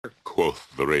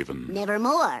quoth the raven.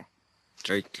 Nevermore.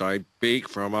 Take thy beak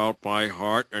from out my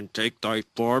heart, and take thy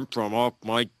form from off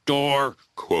my door,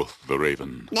 quoth the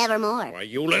raven. Nevermore. why,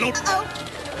 you little... Oh,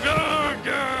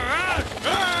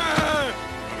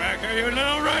 Come back here, you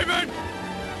little raven!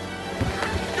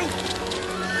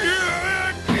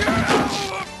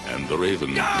 And the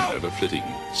raven, ever flitting,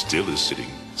 still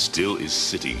is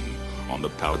sitting on the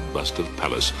pallid bust of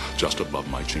Pallas, just above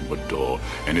my chamber door,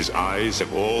 and his eyes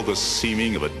have all the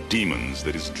seeming of a demon's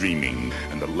that is dreaming,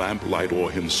 and the lamplight o'er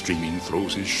him streaming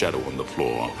throws his shadow on the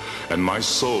floor, and my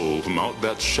soul from out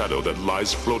that shadow that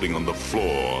lies floating on the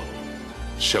floor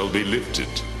shall be lifted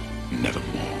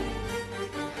nevermore.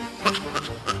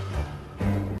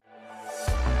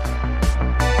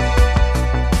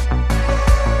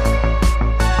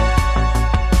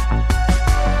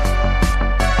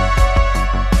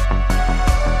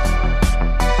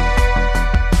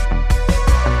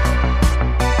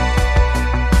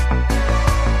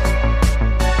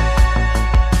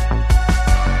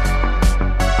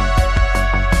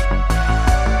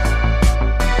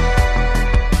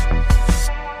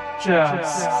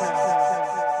 Just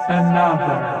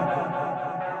another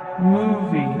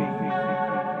movie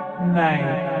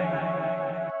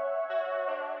night.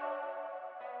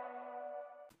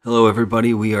 Hello,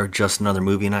 everybody. We are Just Another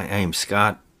Movie Night. I am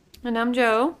Scott. And I'm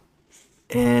Joe.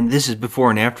 And this is before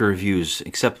and after reviews,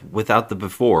 except without the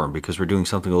before, because we're doing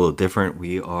something a little different.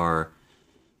 We are,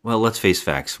 well, let's face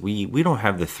facts. We don't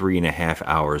have the 3.5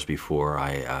 hours before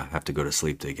I have to go to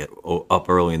sleep to get up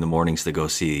early in the mornings to go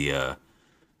see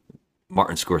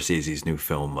Martin Scorsese's new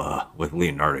film with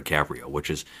Leonardo DiCaprio, which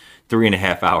is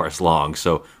 3.5 hours long.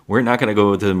 So we're not going to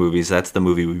go to the movies. That's the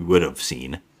movie we would have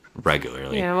seen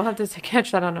regularly. Yeah, we'll have to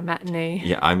catch that on a matinee.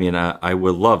 Yeah, I mean, I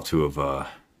would love to have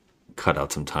cut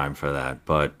out some time for that.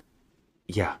 But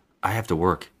yeah, I have to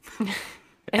work.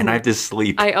 and I have to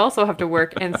sleep. I also have to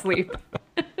work and sleep.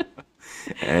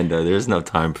 And there's no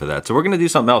time for that. So we're going to do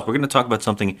something else. We're going to talk about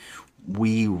something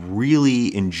we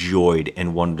really enjoyed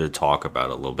and wanted to talk about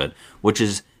a little bit, which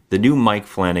is the new Mike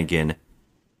Flanagan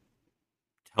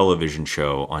television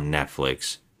show on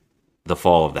Netflix, The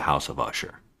Fall of the House of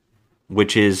Usher,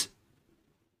 which is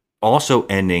also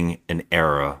ending an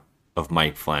era of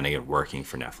Mike Flanagan working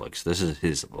for Netflix. This is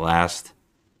his last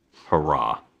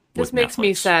hurrah. This makes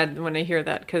me sad when I hear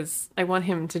that, because I want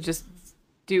him to just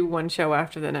do one show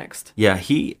after the next. Yeah,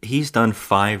 he's done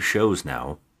 5 shows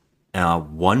now.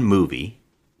 1 movie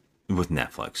with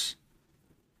Netflix.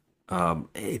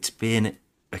 It's been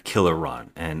a killer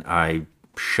run, and I'm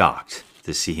shocked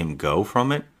to see him go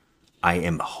from it. I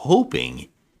am hoping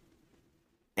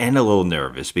and a little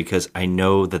nervous because I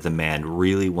know that the man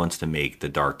really wants to make the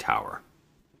Dark Tower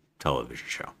television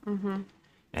show. Mm-hmm.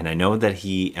 And I know that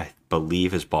he, I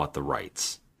believe, has bought the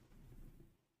rights.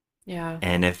 Yeah.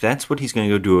 And if that's what he's going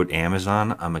to go do at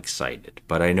Amazon, I'm excited.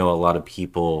 But I know a lot of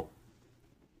people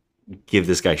give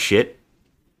this guy shit.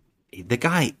 The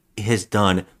guy has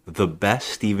done the best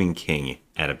Stephen King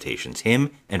adaptations.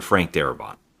 Him and Frank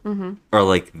Darabont are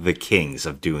like the kings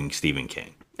of doing Stephen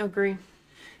King. Agree.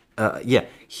 Yeah,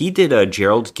 he did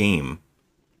Gerald's Game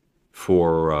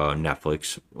for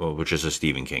Netflix, which is a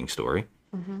Stephen King story.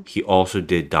 Mm-hmm. He also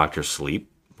did Dr.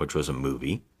 Sleep, which was a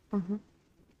movie. Mm-hmm.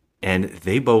 And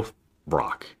they both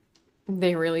rock.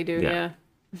 They really do, yeah.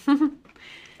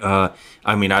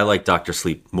 I mean, I like Dr.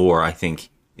 Sleep more. I think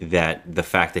that the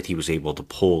fact that he was able to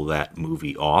pull that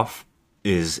movie off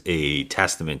is a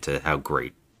testament to how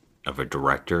great of a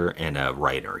director and a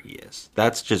writer he is.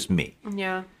 That's just me.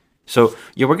 Yeah. So,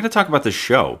 yeah, we're going to talk about the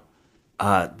show.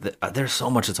 There's so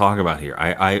much to talk about here,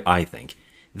 I think.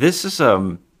 This is,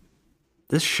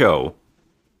 this show,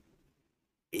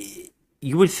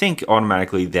 you would think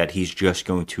automatically that he's just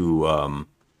going to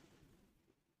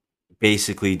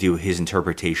basically do his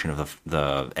interpretation of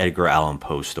the Edgar Allan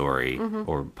Poe story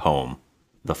or poem,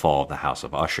 The Fall of the House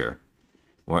of Usher.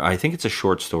 Where I think it's a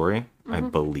short story, I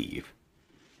believe.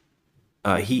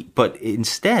 But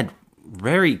instead,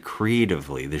 very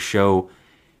creatively, the show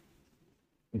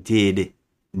did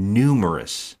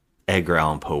numerous Edgar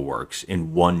Allan Poe works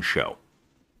in one show.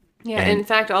 Yeah, and in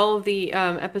fact, all of the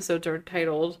episodes are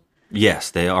titled. Yes,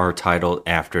 they are titled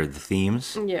after the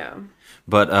themes. Yeah.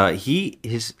 But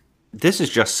this is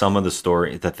just some of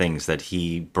the things that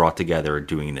he brought together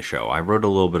doing the show. I wrote a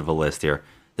little bit of a list here.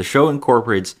 The show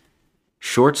incorporates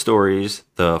short stories,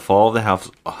 The Fall of the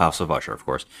House of Usher, of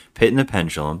course, Pit and the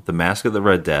Pendulum, The Mask of the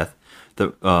Red Death,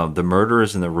 The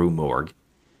Murderers in the Rue Morgue,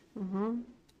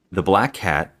 The Black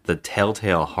Cat, The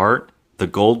Telltale Heart, The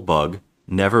Gold Bug,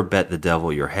 Never Bet the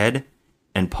Devil Your Head,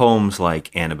 and poems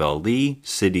like Annabel Lee,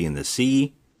 City in the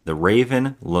Sea, The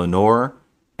Raven, Lenore,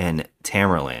 and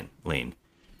Tamerlane Lane.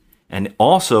 And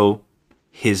also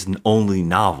his only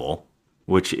novel,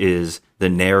 which is the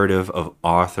narrative of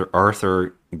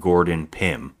Arthur Gordon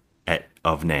Pym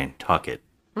of Nantucket,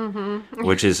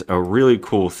 which is a really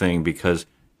cool thing because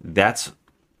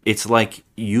it's like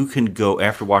you can go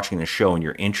after watching the show and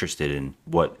you're interested in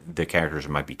what the characters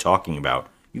might be talking about.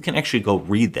 You can actually go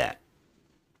read that,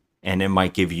 and it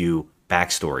might give you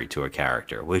backstory to a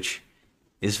character, which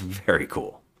is very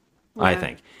cool. Yeah. I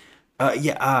think.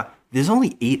 There's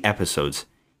only 8 episodes.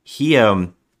 He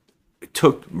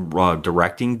took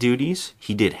directing duties.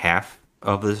 He did half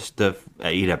of the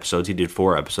 8 episodes. He did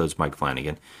 4 episodes, Mike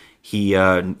Flanagan. He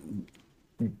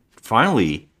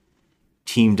finally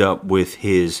teamed up with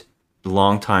his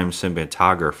longtime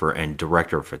cinematographer and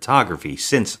director of photography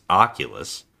since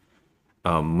Oculus,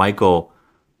 Michael.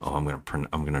 Oh, I'm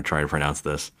gonna try to pronounce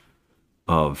this.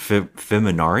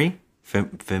 Feminari. I'm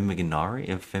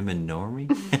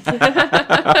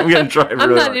gonna try.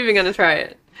 I'm not even gonna try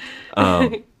it.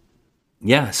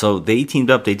 Yeah, so they teamed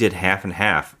up. They did half and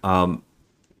half.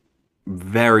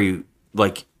 Very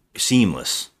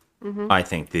seamless. I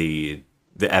think the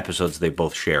episodes they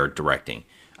both shared directing.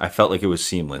 I felt like it was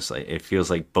seamless. It feels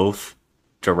like both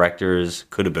directors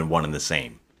could have been one and the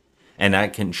same, and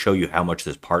that can show you how much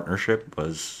this partnership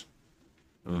was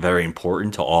very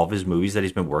important to all of his movies that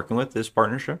he's been working with. This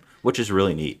partnership, which is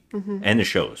really neat, and the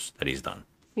shows that he's done.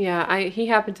 Yeah, he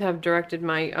happened to have directed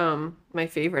my my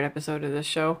favorite episode of this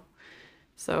show.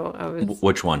 So I was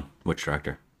Which one? Which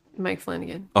director? Mike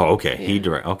Flanagan. Oh, okay. Yeah. He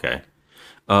direct. Okay.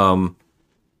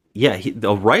 Yeah.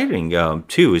 The writing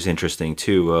too is interesting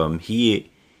too.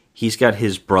 He's got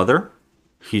his brother.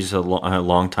 He's a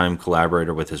longtime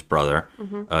collaborator with his brother,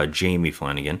 Jamie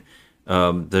Flanagan.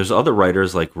 There's other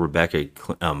writers like Rebecca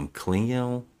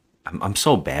Klingel. I'm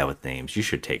so bad with names. You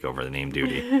should take over the name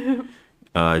duty.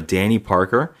 Danny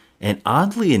Parker, and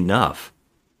oddly enough,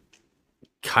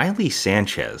 Kylie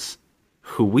Sanchez,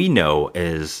 who we know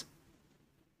as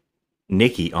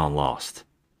Nikki on Lost.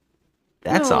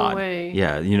 That's No odd. way.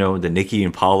 Yeah, the Nikki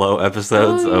and Paulo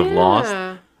episodes of Lost.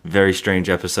 Very strange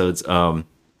episodes.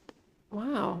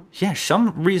 Wow. Yeah,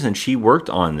 some reason she worked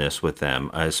on this with them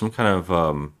as some kind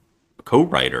of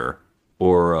co-writer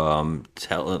or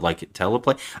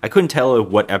teleplay. I couldn't tell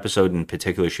what episode in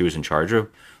particular she was in charge of,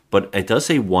 but it does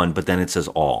say 1, but then it says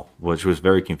all, which was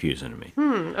very confusing to me.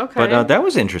 Okay. But that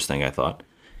was interesting, I thought.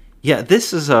 Yeah,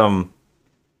 this is I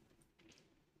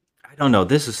don't know,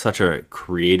 this is such a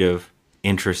creative,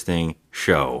 interesting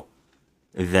show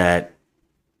that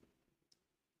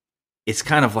it's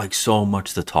kind of like so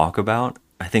much to talk about.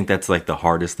 I think that's like the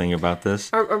hardest thing about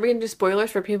this. Are we gonna do spoilers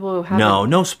for people who haven't?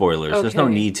 No spoilers. There's no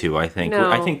Okay. need to. I think.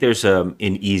 No. I think there's an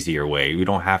easier way. We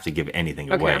don't have to give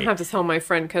anything Okay, away. I'm gonna have to tell my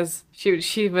friend because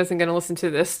she wasn't gonna listen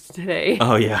to this today.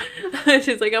 Oh yeah,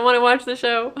 She's like, I want to watch the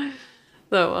show,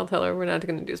 so I'll tell her we're not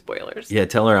gonna do spoilers. yeah.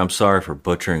 Tell her I'm sorry for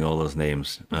butchering all those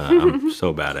names. I'm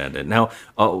so bad at it. Now,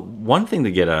 one thing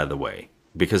to get out of the way,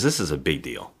 because this is a big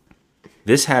deal.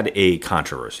 This had a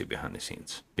controversy behind the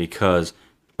scenes because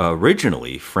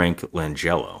originally Frank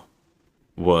Langella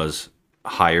was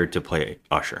hired to play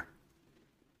Usher,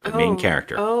 the main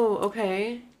character. Oh,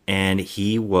 okay. And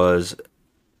he was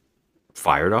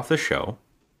fired off the show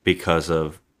because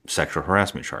of sexual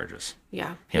harassment charges.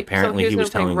 Yeah. Apparently so he was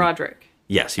gonna play telling Roderick.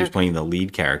 Yes, he was playing the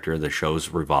lead character the show's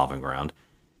revolving around.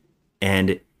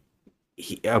 And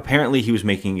apparently he was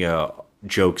making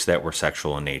jokes that were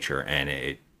sexual in nature, and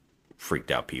it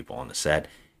freaked out people on the set.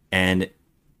 And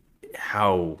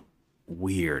how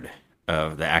weird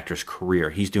of the actor's career.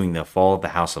 He's doing the fall of the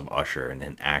House of Usher, and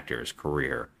an actor's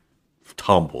career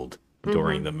tumbled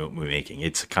during the movie making.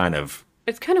 It's kind of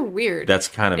weird. That's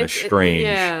kind of a strange.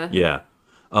 Yeah.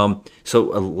 So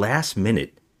last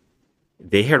minute,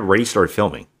 they had already started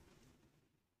filming.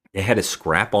 They had to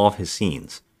scrap off his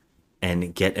scenes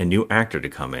and get a new actor to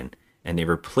come in, and they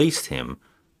replaced him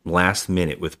last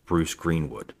minute with Bruce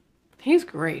Greenwood. He's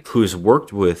great. Who's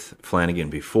worked with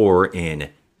Flanagan before in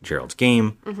Gerald's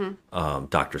Game,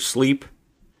 Dr. Sleep.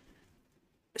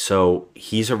 So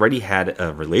he's already had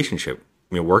a relationship,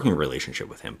 working relationship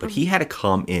with him, but he had to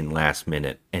come in last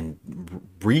minute and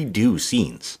redo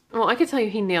scenes. Well, I can tell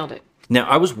you he nailed it. Now,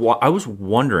 I was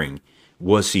wondering,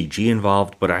 was CG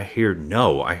involved? But I heard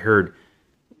no. I heard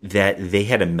that they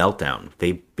had a meltdown.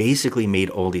 They basically made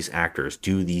all these actors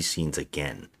do these scenes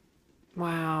again.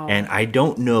 Wow. And I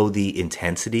don't know the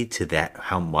intensity to that,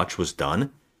 how much was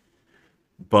done,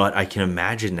 but I can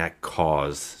imagine that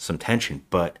caused some tension,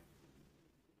 but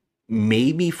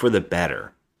maybe for the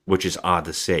better, which is odd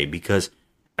to say, because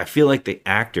I feel like the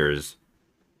actors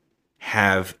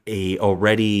have a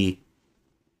already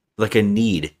like a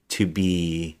need to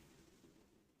be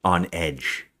on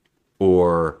edge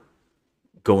or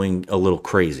going a little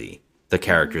crazy, the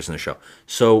characters in the show.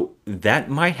 So that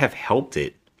might have helped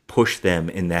it push them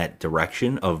in that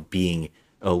direction of being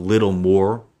a little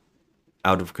more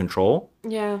out of control.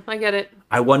 Yeah, I get it.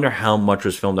 I wonder how much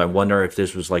was filmed. I wonder if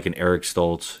this was like an Eric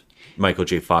Stoltz, Michael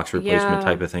J. Fox replacement Yeah.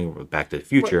 type of thing with Back to the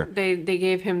Future. They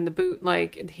gave him the boot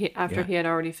after he had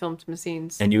already filmed some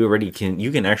scenes. And you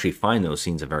can actually find those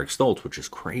scenes of Eric Stoltz, which is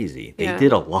crazy. They Yeah.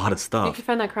 did a lot of You stuff. can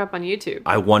find that crap on YouTube.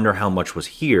 I wonder how much was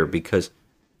here because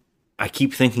I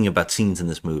keep thinking about scenes in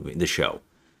this movie, the show,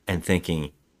 and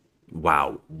thinking,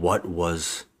 wow, what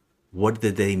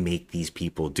did they make these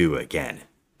people do again?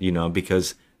 You know,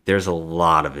 because there's a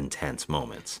lot of intense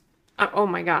moments. Oh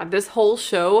my God, this whole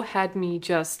show had me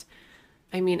just,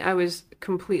 I was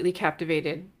completely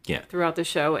captivated Yeah. throughout the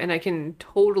show. And I can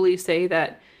totally say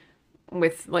that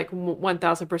with like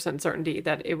 1000% certainty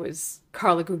that it was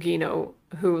Carla Gugino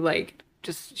who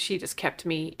she just kept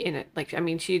me in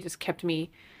it. She just kept me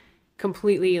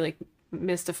completely like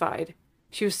mystified.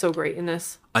 She was so great in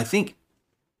this. I think,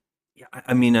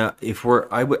 if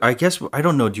I guess, I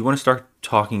don't know. Do you want to start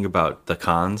talking about the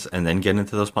cons and then get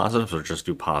into those positives, or just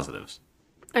do positives?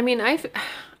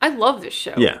 I love this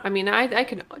show. Yeah. I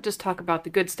could just talk about the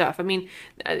good stuff.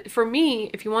 For me,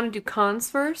 if you want to do cons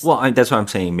first. Well, that's what I'm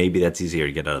saying. Maybe that's easier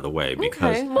to get out of the way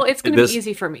because Okay. Well, it's going to be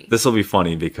easy for me. This will be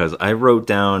funny because I wrote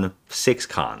down 6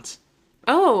 cons.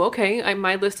 Oh, okay.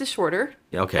 My list is shorter.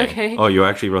 Okay. Okay. Oh, you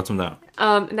actually wrote them down.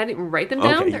 And I didn't write them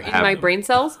down. Okay, you They're in have my them. brain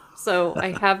cells, so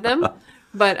I have them.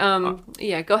 But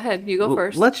yeah, go ahead. You go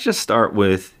first. Let's just start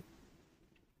with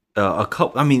a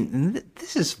couple.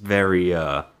 This is very.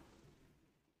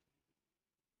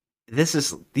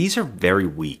 These are very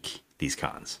weak, these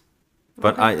cons,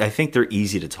 but I think they're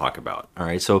easy to talk about. All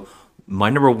right, so my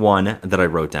number 1 that I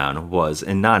wrote down was,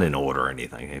 and not in order or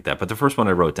anything like that, but the first one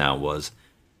I wrote down was,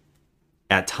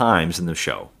 at times in the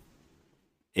show,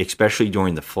 especially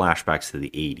during the flashbacks to the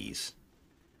 80s,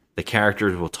 the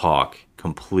characters will talk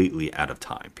completely out of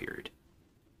time period.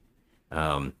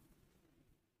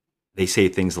 They say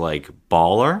things like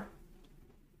baller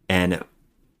and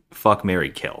fuck, marry,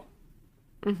 kill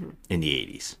in the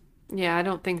 80s. Yeah, I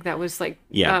don't think that was like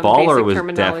Baller basic was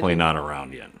terminology. definitely not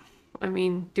around yet.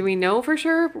 Do we know for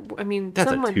sure? That's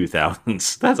someone a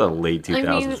 2000s. That's a late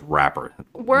 2000s rapper.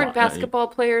 weren't basketball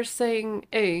players saying,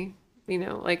 "Hey,"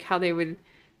 like how they would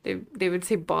say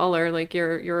baller, like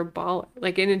you're a baller,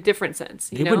 like in a different sense.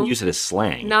 They wouldn't use it as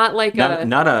slang. Not like not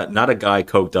a guy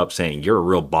coked up saying you're a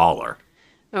real baller.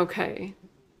 Okay.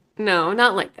 No,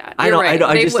 not like that. I You're don't. right.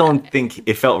 I just don't think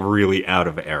it felt really out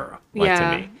of era, Yeah,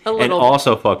 to me. a And little.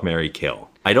 also, fuck, marry, kill.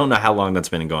 I don't know how long that's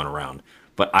been going around,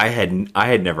 but I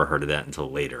had never heard of that until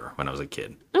later when I was a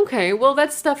kid. Okay, well,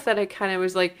 that's stuff that I kind of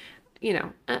was like, it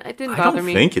didn't bother I don't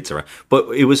me. think it's around, but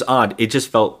it was odd. It just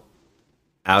felt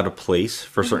out of place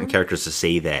for certain Mm-hmm. characters to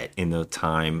say that in the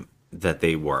time that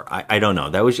they were. I don't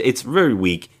know. It's very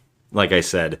weak, like I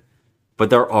said, but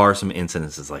there are some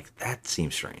incidences like that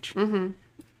seems strange. Mm-hmm.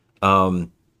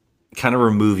 Kind of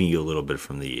removing you a little bit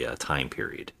from the time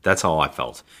period. That's all I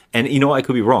felt. And I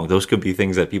could be wrong. Those could be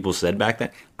things that people said back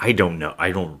then. I don't know. I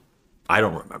don't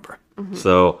remember. Mm-hmm.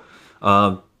 So,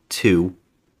 2.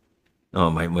 Oh,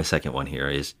 my second one here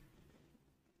is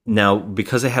now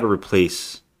because they had to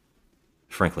replace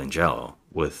Frank Langella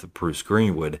with Bruce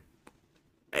Greenwood.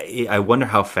 I wonder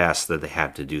how fast that they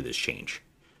have to do this change.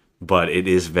 But it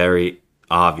is very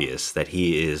obvious that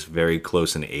he is very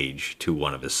close in age to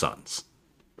one of his sons.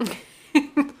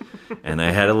 And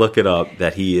I had to look it up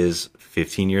that he is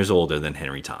 15 years older than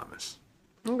Henry Thomas.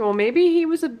 Well, maybe he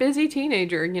was a busy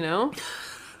teenager,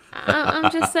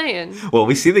 I'm just saying. Well,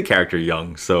 we see the character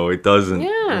young, so it doesn't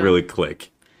Yeah. really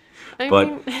click. I But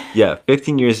mean, yeah,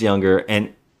 15 years younger.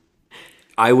 And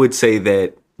I would say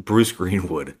that Bruce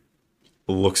Greenwood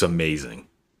looks amazing.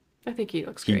 I think he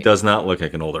looks He great. does not look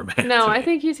like an older man. No, to I me.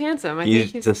 think he's handsome. I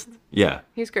He's think just, yeah.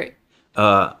 he's great.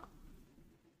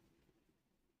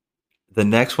 The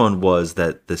next one was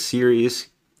that the series,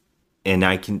 and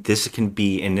this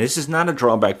is not a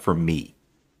drawback for me,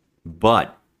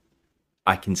 but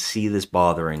I can see this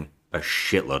bothering a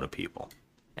shitload of people.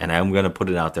 And I'm going to put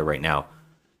it out there right now.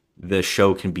 The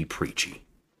show can be preachy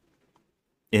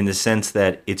in the sense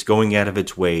that it's going out of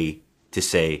its way to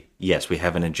say, yes, we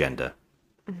have an agenda.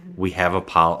 We have a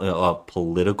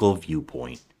political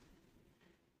viewpoint,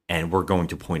 and we're going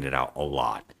to point it out a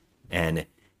lot. And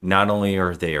not only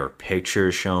are there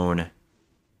pictures shown,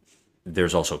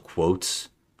 there's also quotes.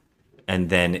 And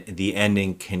then the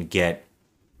ending can get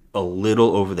a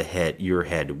little over your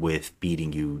head with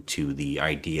beating you to the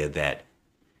idea that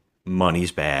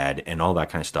money's bad and all that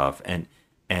kind of stuff,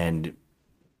 and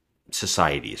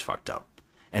society is fucked up.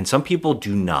 And some people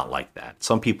do not like that.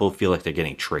 Some people feel like they're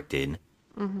getting tricked in.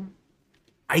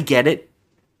 I get it,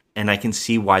 and I can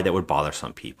see why that would bother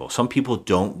some people. Some people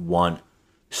don't want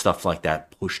stuff like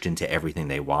that pushed into everything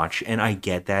they watch, and I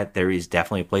get that. There is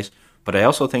definitely a place, but I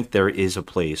also think there is a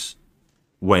place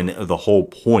when the whole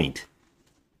point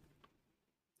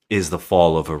is the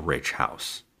fall of a rich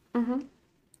house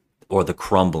or the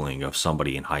crumbling of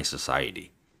somebody in high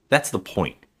society. That's the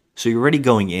point. So you're already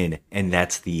going in, and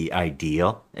that's the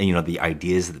ideal, and the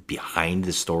ideas behind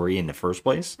the story in the first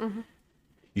place.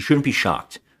 You shouldn't be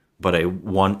shocked, but I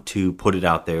want to put it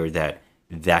out there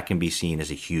that can be seen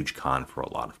as a huge con for a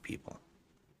lot of people.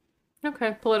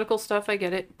 Okay, political stuff, I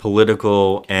get it.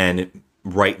 Political, and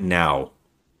right now,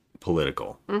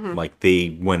 political. Like,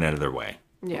 they went out of their way.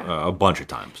 Yeah. A bunch of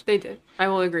times. They did. I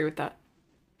will agree with that.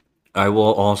 I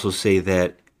will also say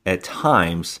that at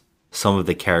times, some of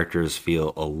the characters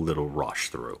feel a little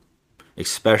rushed through,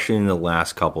 especially in the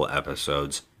last couple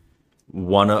episodes.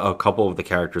 A couple of the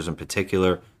characters in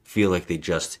particular feel like they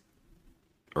just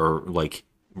are like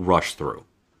rushed through.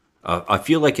 I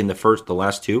feel like in the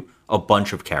last two, a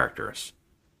bunch of characters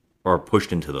are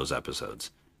pushed into those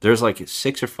episodes. There's like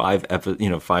 6 or 5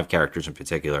 5 characters in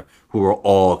particular who are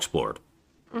all explored,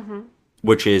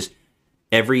 which is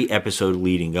every episode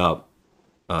leading up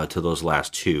to those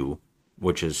last two,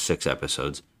 which is 6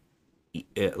 episodes.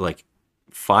 Like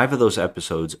 5 of those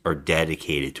episodes are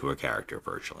dedicated to a character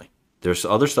virtually. There's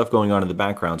other stuff going on in the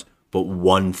backgrounds, but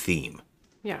one theme.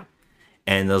 Yeah.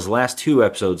 And those last 2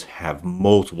 episodes have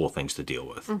multiple things to deal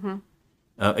with.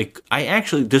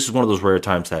 This is one of those rare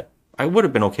times that I would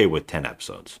have been okay with 10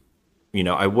 episodes.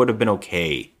 I would have been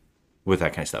okay with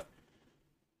that kind of stuff.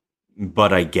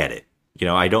 But I get it.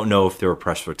 I don't know if they were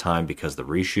pressed for time because of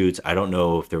the reshoots. I don't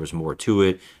know if there was more to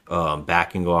it.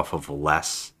 Backing off of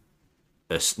less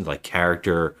like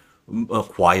character,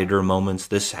 quieter moments.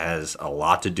 This has a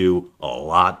lot to do, a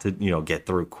lot to get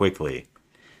through quickly.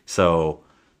 So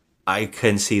I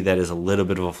can see that as a little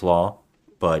bit of a flaw.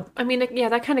 But I mean, yeah,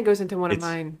 that kind of goes into one of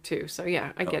mine too. So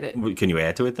yeah, I get it. Can you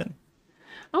add to it then?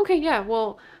 Okay, yeah.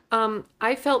 Well,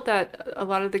 I felt that a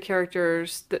lot of the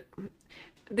characters,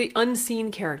 the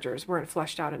unseen characters, weren't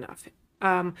fleshed out enough.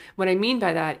 What I mean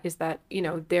by that is that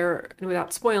they're,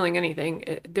 without spoiling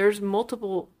anything, there's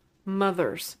multiple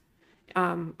mothers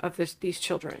of these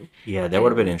children. Yeah, that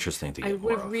would have been interesting to get I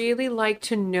more would of. really like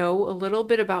to know a little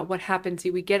bit about what happened.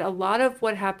 See, we get a lot of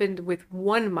what happened with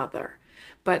one mother,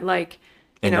 but like.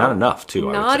 And not enough, too, I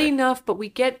would Not say. enough, but we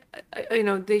get,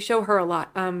 they show her a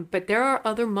lot. But there are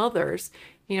other mothers.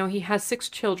 He has 6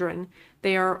 children.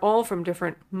 They are all from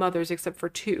different mothers except for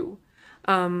 2.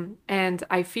 And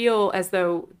I feel as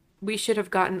though we should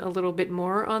have gotten a little bit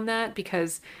more on that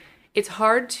because it's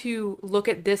hard to look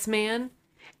at this man,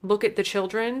 look at the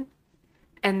children,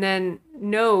 and then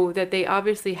know that they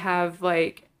obviously have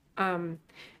like, a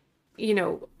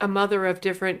mother of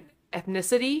different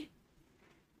ethnicity.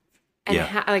 And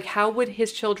how would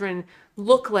his children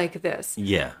look like this?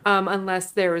 Yeah.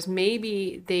 Unless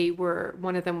maybe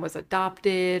one of them was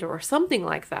adopted or something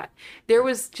like that. There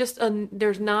was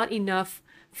there's not enough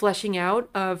fleshing out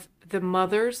of the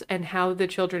mothers and how the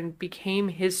children became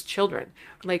his children.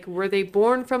 Like, were they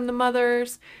born from the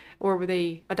mothers or were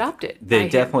they adopted? They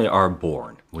definitely are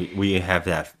born. We have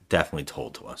that definitely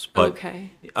told to us. But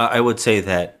okay. I would say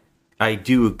that I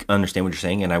do understand what you're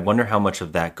saying, and I wonder how much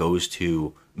of that goes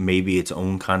to maybe its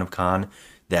own kind of con,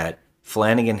 that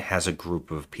Flanagan has a group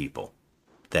of people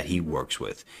that he works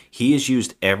with. He has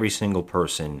used every single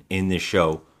person in this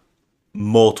show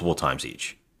multiple times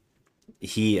each.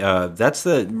 That's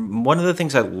one of the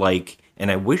things I like,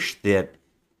 and I wish that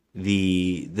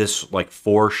this like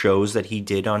 4 shows that he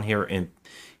did on here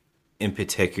in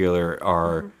particular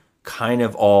are kind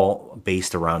of all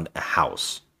based around a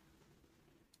house.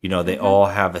 They all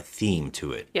have a theme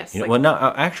to it. Yes. Well,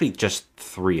 not actually, just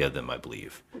 3 of them, I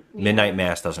believe. Yeah. Midnight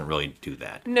Mass doesn't really do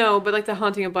that. No, but like the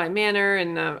Haunting of Bly Manor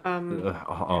and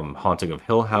Haunting of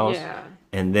Hill House. Yeah.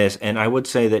 And I would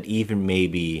say that even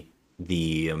maybe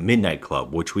the Midnight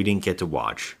Club, which we didn't get to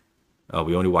watch.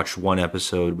 We only watched 1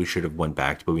 episode. We should have went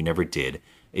back, but we never did.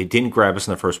 It didn't grab us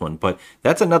in the first one, but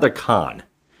that's another con.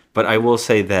 But I will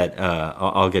say that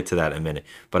I'll get to that in a minute.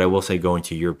 But I will say, going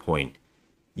to your point.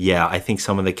 Yeah, I think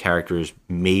some of the characters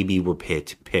maybe were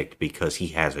picked because he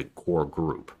has a core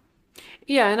group.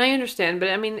 Yeah, and I understand, but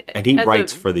I mean... And he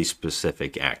writes for these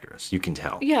specific actors, you can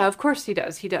tell. Yeah, of course he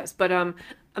does, But I'm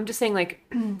just saying, like,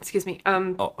 excuse me.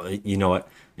 You know what?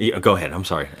 Go ahead, I'm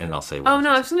sorry, and I'll say what. Oh, no,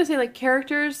 I was going to say, like,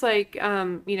 characters like,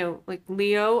 like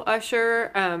Leo,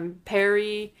 Usher,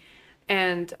 Perry,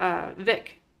 and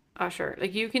Vic Usher.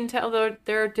 Like you can tell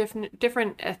they're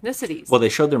different ethnicities. Well, they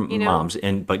showed their you know? moms,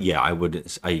 but yeah,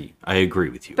 I agree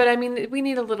with you. But I mean, we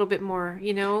need a little bit more,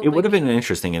 It would have been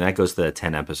interesting, and that goes to the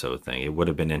 10 episode thing. It would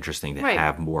have been interesting to Right.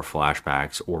 have more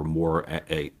flashbacks or more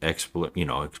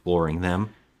exploring them.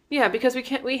 Yeah, because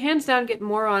we hands down get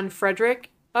more on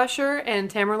Frederick Usher and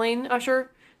Tamerlane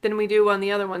Usher than we do on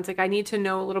the other ones. Like I need to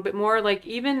know a little bit more. Like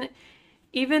even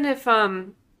if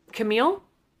Camille,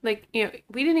 like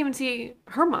we didn't even see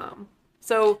her mom.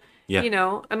 So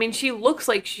Yeah. I mean, she looks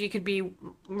like she could be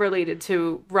related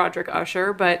to Roderick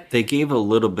Usher, but They gave a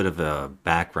little bit of a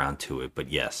background to it,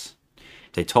 but yes.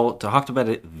 They talked about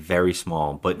it very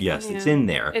small, but yes, it's in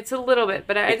there. it's a little bit.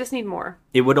 But I just need more.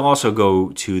 It would also go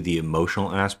to the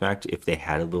emotional aspect. If they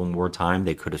had a little more time,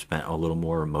 they could have spent a little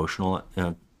more emotional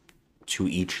to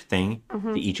each thing,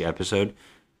 to each episode,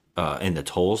 and the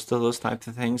tolls to those types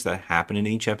of things that happen in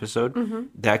each episode.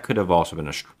 That could have also been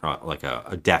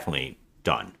a definitely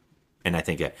done. And I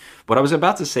think what I was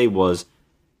about to say was,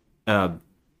 I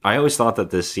always thought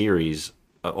that this series,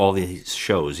 all these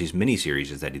shows, these miniseries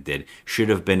that he did, should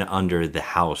have been under the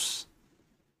house,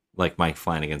 like Mike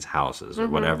Flanagan's Houses or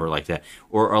whatever like that,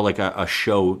 or like a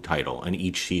show title, and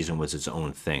each season was its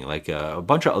own thing. Like a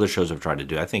bunch of other shows have tried to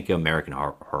do. I think American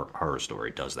Horror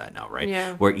Story does that now, right?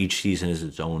 Yeah. Where each season is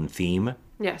its own theme.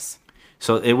 Yes.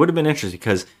 So it would have been interesting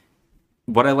because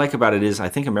what I like about it is I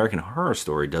think American Horror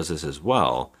Story does this as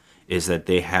well, is that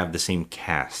they have the same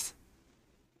cast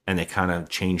and they kind of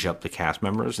change up the cast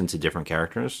members into different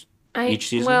characters each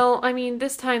season. Well, I mean,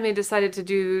 this time they decided to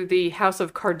do the House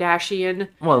of Kardashian.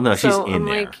 Well, no, she's so in I'm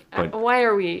there. like, But why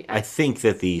are we? I think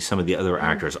that some of the other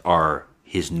actors are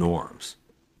his norms.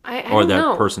 I Or don't that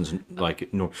know. person's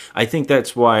like norm. I think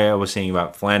that's why I was saying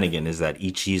about Flanagan is that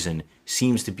each season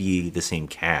seems to be the same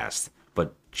cast,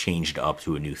 but changed up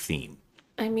to a new theme.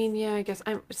 I mean, yeah, I guess.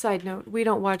 Side note: we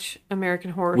don't watch American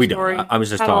Horror We Story. don't. I was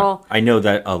just at talking. all. I know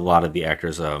that a lot of the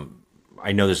actors.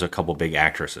 I know there's a couple big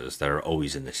actresses that are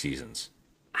always in the seasons.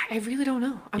 I really don't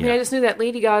know. I mean, Yeah. I just knew that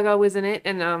Lady Gaga was in it,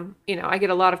 and I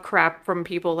get a lot of crap from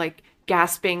people like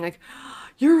gasping, like,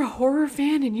 "You're a horror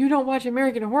fan and you don't watch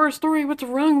American Horror Story? What's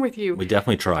wrong with you?" We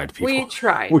definitely tried. People. We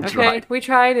tried. We Okay, tried. we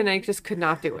tried, and I just could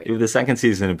not do it. The second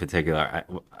season in particular,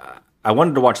 I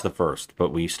wanted to watch the first,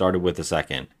 but we started with the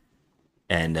second,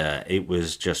 and it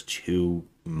was just too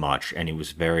much, and it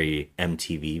was very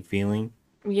MTV feeling.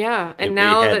 Yeah, and It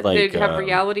now had, that they like, have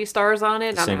reality stars on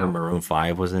it, The I singer don't know. Maroon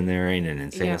 5 was in there and an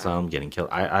insane Yeah. asylum getting killed.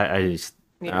 I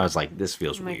Yeah. was like, this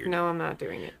feels I'm like, weird. no, I'm not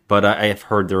doing it. But I have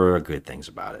heard there are good things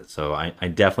about it, so I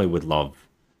definitely would love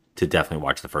to definitely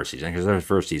watch the first season because the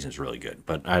first season is really good.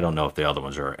 But I don't know if the other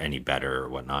ones are any better or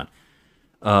whatnot.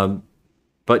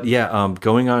 But yeah,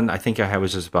 going on, I think I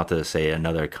was just about to say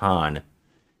another con.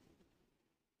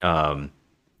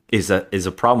 Is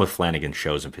a problem with Flanagan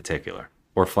shows in particular,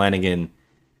 or Flanagan,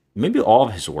 maybe all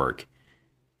of his work.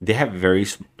 They have very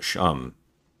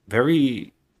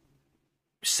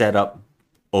set up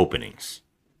openings.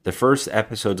 The first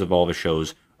episodes of all the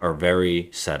shows are very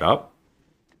set up.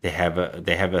 They have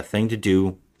a thing to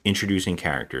do introducing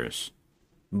characters.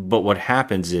 But what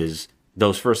happens is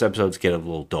those first episodes get a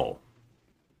little dull.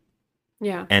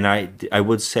 Yeah. And I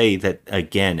would say that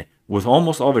again, with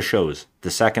almost all the shows,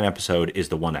 the second episode is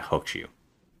the one that hooks you.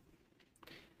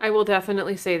 I will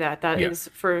definitely say that. That is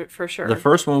Yeah. for sure. The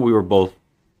first one we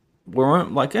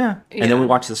weren't like, eh. And then we Yeah.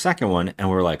 watched the second one and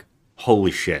we're like,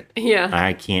 holy shit. Yeah.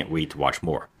 I can't wait to watch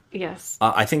more. Yes.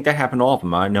 I think that happened to all of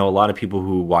them. I know a lot of people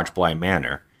who watched Bly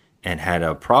Manor and had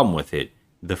a problem with it.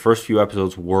 The first few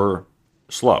episodes were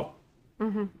slow.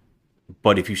 Mm-hmm.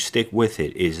 But if you stick with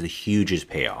it, it is the hugest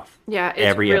payoff. Yeah, it's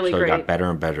Every really episode great. got better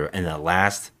and better. And the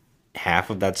last half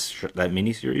of that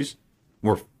miniseries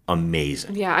were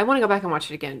amazing. Yeah, I want to go back and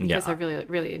watch it again because Yeah. I really,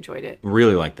 really enjoyed it.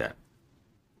 Really like that.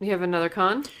 You have another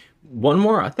con? One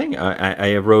more, I think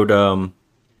I wrote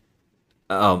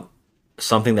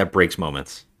something that breaks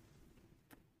moments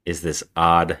is this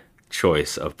odd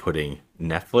choice of putting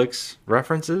Netflix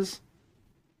references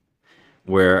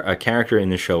where a character in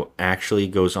the show actually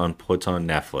puts on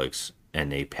Netflix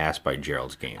and they pass by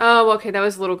Gerald's game. Oh, okay. That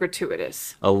was a little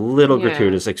gratuitous. A little Yeah.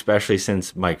 gratuitous, especially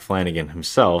since Mike Flanagan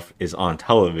himself is on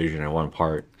television at one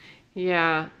part.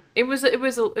 Yeah. It was a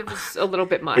little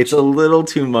bit much. It's a little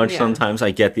too much Yeah. sometimes.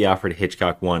 I get the Alfred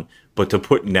Hitchcock one, but to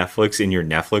put Netflix in your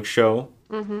Netflix show,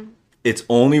 it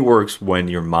only works when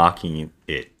you're mocking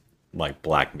it like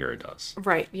Black Mirror does.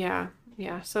 Right. Yeah.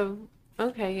 Yeah. So,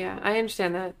 okay. Yeah. I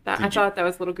understand that. I thought that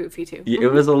was a little goofy too.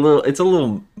 It's a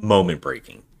little moment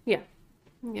breaking. Yeah.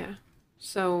 Yeah.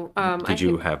 So, Did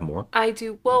you have more? I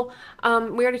do. Well,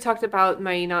 we already talked about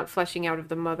my not fleshing out of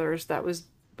the mothers. That was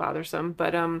bothersome.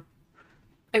 But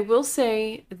I will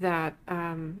say that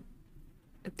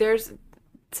there's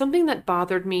something that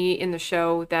bothered me in the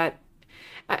show that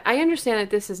I understand that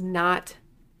this is not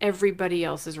everybody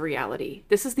else's reality.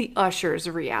 This is the Usher's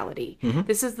reality.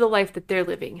 This is the life that they're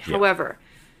living. Yeah. However,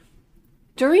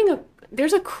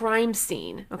 there's a crime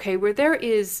scene, okay, where there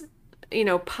is,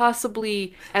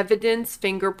 possibly evidence,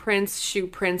 fingerprints, shoe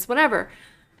prints, whatever.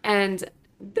 And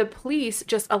the police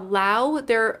just allow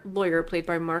their lawyer, played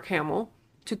by Mark Hamill,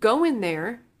 to go in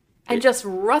there and just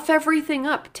rough everything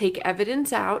up, take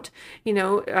evidence out,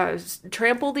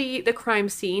 trample the crime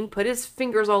scene, put his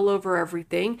fingers all over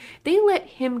everything. They let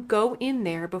him go in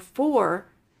there before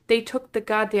they took the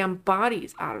goddamn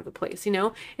bodies out of the place,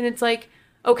 And it's like,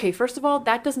 okay, first of all,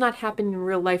 that does not happen in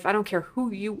real life. I don't care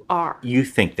who you are. You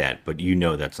think that, but you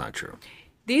know that's not true.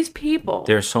 These people.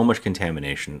 There's so much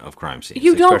contamination of crime scenes,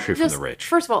 You don't especially from the rich.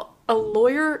 First of all, a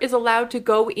lawyer is allowed to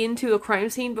go into a crime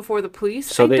scene before the police?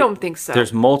 So I don't think so.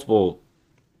 There's multiple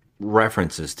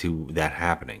references to that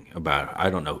happening about, I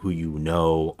don't know who you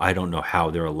know. I don't know how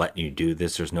they're letting you do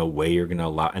this. There's no way you're going to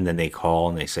allow. And then they call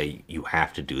and they say, you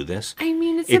have to do this. I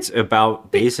mean, it's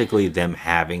about basically them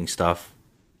having stuff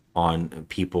on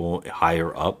people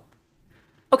higher up.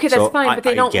 Okay, that's So fine, but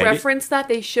they don't get it. reference that.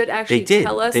 They should actually They did.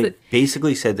 tell us They that.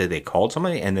 basically said that they called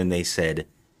somebody, and then they said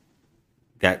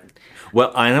that.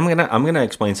 Well, and I'm gonna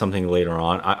explain something later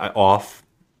on. Off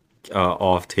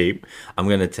tape. I'm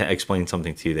gonna explain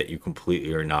something to you that you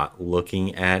completely are not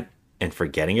looking at and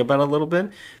forgetting about a little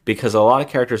bit, because a lot of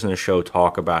characters in the show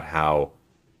talk about how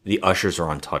the ushers are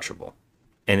untouchable,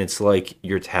 and it's like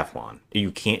you're Teflon.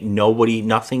 You can't.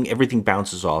 Nothing. Everything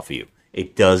bounces off of you.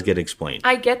 It does get explained.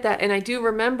 I get that, and I do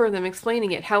remember them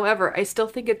explaining it. However, I still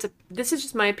think this is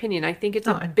just my opinion. I think it's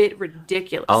a bit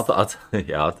ridiculous. I'll tell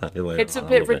you later. It's a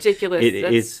bit ridiculous.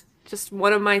 That's just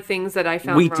one of my things that I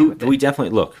found wrong with it. We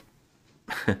definitely, look,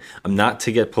 I'm not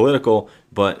to get political,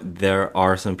 but there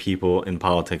are some people in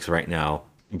politics right now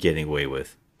getting away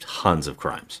with tons of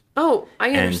crimes. Oh,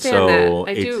 I understand that.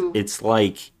 I do. It's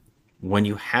like when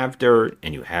you have dirt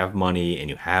and you have money and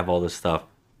you have all this stuff,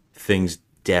 things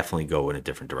definitely go in a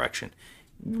different direction.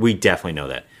 We definitely know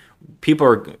that. People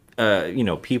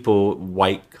are,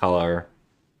 white collar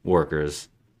workers,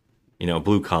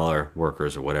 blue collar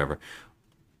workers or whatever,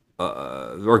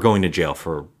 are going to jail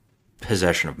for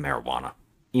possession of marijuana.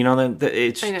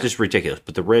 It's just ridiculous.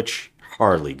 But the rich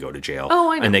hardly go to jail.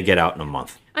 Oh, I know. And they get out in a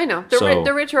month. I know.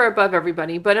 The rich are above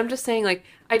everybody, but I'm just saying,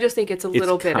 I just think it's a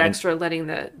little bit extra letting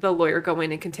the lawyer go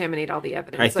in and contaminate all the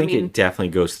evidence. I think it definitely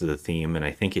goes to the theme, and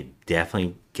I think it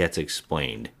definitely gets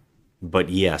explained. But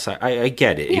yes, I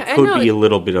get it. Yeah, it could be a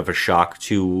little bit of a shock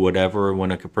to whatever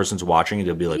when a person's watching it.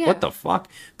 They'll be like, what the fuck?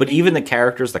 But even the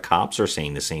characters, the cops, are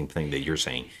saying the same thing that you're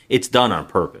saying. It's done on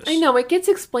purpose. I know. It gets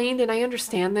explained, and I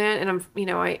understand that, and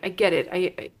I get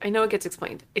it. I know it gets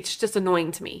explained. It's just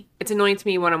annoying to me. It's annoying to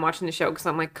me when I'm watching the show because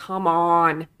I'm like, come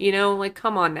on.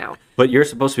 Come on now. But you're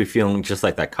supposed to be feeling just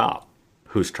like that cop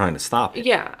who's trying to stop it.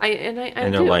 Yeah, and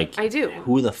they're like, I do.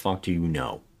 Who the fuck do you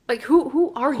know? Like,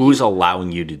 who are you? Who's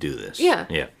allowing you to do this? Yeah.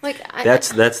 Yeah. Like,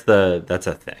 that's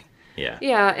a thing. Yeah.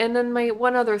 Yeah, and then my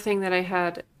one other thing that I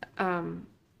had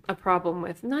a problem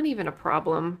with, not even a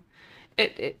problem.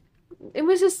 It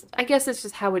was just, I guess it's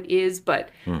just how it is, but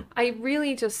I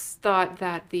really just thought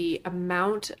that the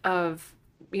amount of,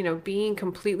 being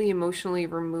completely emotionally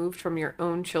removed from your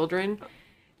own children,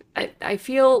 I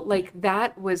feel like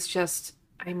that was just,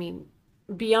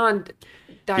 beyond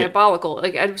diabolical. Yeah.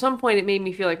 Like, at some point it made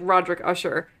me feel like Roderick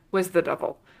Usher was the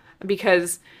devil,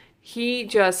 because he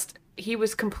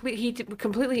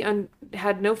completely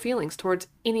had no feelings towards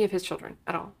any of his children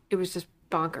at all. It was just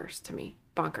bonkers to me.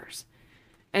 Bonkers.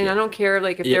 And I don't care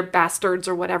if they're bastards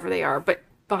or whatever they are, but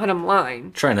bottom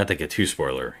line. Try not to get too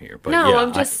spoiler here, but no,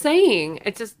 I'm just saying,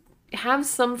 it just have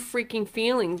some freaking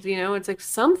feelings, it's like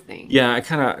something. Yeah, I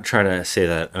kind of tried to say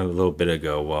that a little bit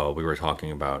ago while we were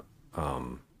talking about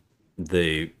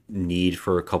the need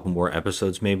for a couple more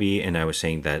episodes maybe, and I was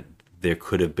saying that there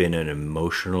could have been an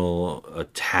emotional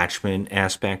attachment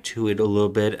aspect to it a little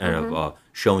bit, and of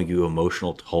showing you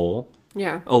emotional toll.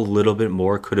 Yeah. A little bit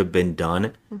more could have been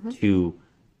done to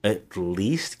at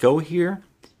least go here.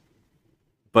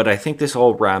 But I think this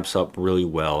all wraps up really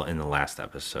well in the last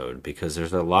episode, because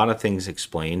there's a lot of things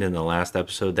explained in the last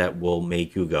episode that will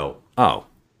make you go, oh,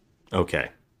 okay.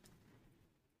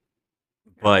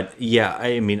 But yeah,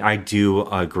 I do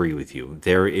agree with you.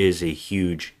 There is a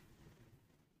huge...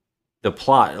 The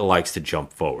plot likes to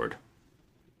jump forward.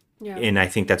 Yeah. And I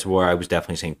think that's where I was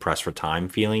definitely saying press for time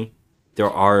feeling. there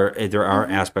are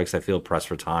aspects that feel pressed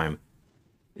for time.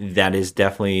 That is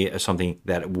definitely something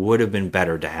that would have been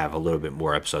better to have a little bit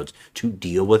more episodes to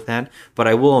deal with that. But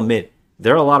I will admit,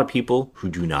 there are a lot of people who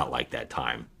do not like that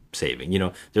time saving.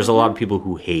 There's a lot of people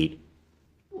who hate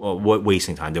what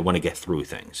wasting time. They want to get through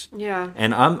things. Yeah.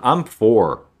 And I'm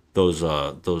for those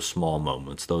small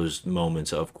moments, those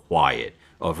moments of quiet,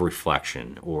 of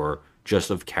reflection, or just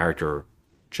of character,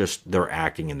 just their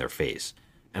acting in their face.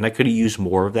 And I could have used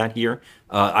more of that here.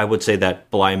 I would say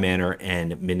that Bly Manor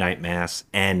and Midnight Mass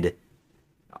and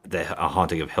A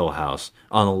Haunting of Hill House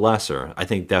on the lesser, I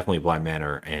think definitely Bly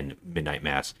Manor and Midnight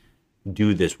Mass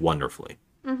do this wonderfully.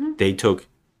 Mm-hmm. They took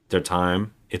their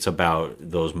time. It's about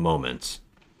those moments.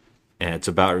 And it's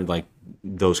about like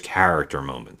those character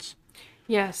moments.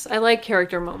 Yes, I like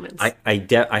character moments.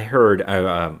 I heard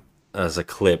as a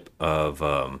clip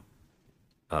of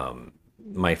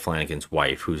Mike Flanagan's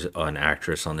wife, who's an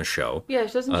actress on the show. Yeah,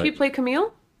 doesn't she play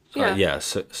Camille? Yeah.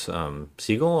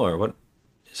 Siegel, or what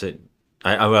is it?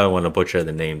 I don't want to butcher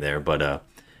the name there, but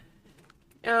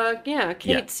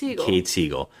Kate Siegel. Kate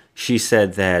Siegel. She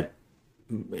said that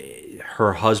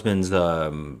her husband's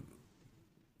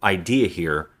idea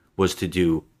here was to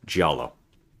do giallo.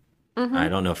 Mm-hmm. I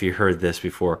don't know if you heard this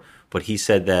before, but he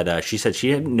said that she said she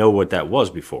didn't know what that was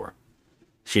before.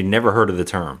 She'd never heard of the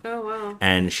term. Oh, wow.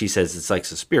 And she says it's like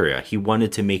Suspiria. He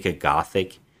wanted to make a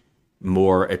gothic,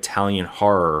 more Italian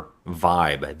horror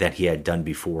vibe that he had done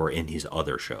before in his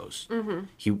other shows.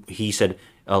 Mm-hmm. He said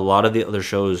a lot of the other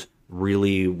shows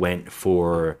really went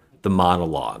for the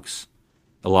monologues.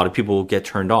 A lot of people get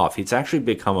turned off. It's actually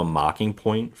become a mocking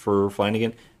point for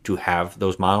Flanagan to have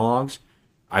those monologues.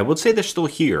 I would say they're still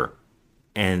here,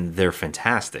 and they're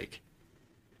fantastic.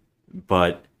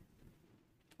 But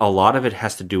a lot of it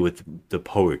has to do with the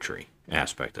poetry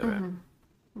aspect of it.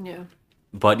 Yeah.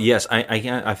 But yes,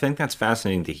 I think that's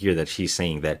fascinating to hear that she's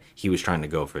saying that he was trying to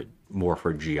go for more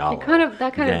for giallo.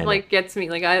 That kind of like gets me.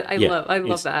 Like I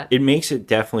love that. It makes it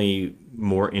definitely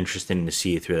more interesting to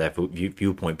see it through that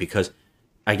viewpoint, because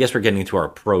I guess we're getting to our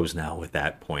pros now with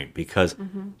that point, because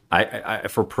I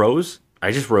for pros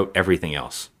I just wrote everything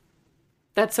else.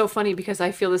 That's so funny because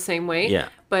I feel the same way. Yeah.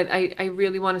 But I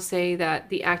really want to say that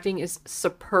the acting is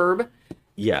superb.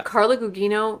 Yeah. Carla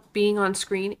Gugino being on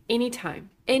screen anytime,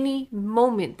 any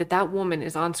moment that woman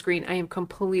is on screen, I am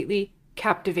completely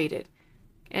captivated.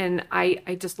 And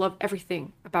I just love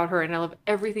everything about her, and I love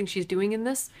everything she's doing in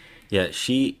this. Yeah,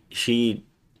 she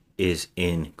is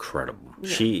incredible.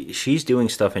 Yeah. She's doing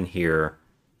stuff in here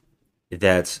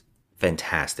that's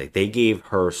fantastic. They gave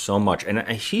her so much,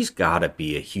 and she's got to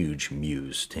be a huge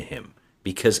muse to him,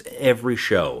 because every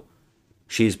show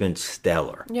she's been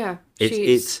stellar. Yeah,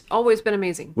 it's always been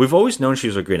amazing. We've always known she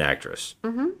was a great actress,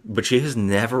 but she has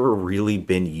never really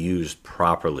been used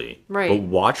properly. Right. But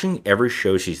watching every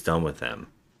show she's done with them,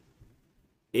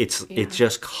 it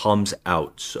just comes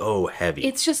out so heavy.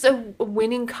 It's just a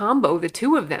winning combo, the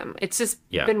two of them. It's just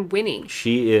been winning.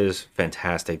 She is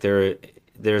fantastic.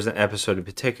 There's an episode in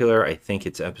particular, I think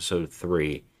it's episode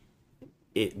 3.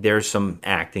 There's some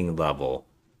acting level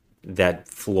that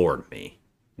floored me,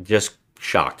 just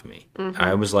shocked me.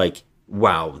 I was like,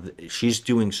 wow, she's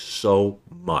doing so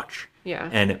much. Yeah.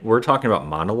 And we're talking about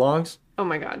monologues. Oh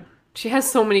my God. She has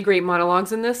so many great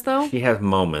monologues in this, though. She has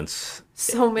moments.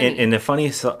 So many. And the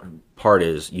funniest part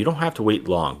is you don't have to wait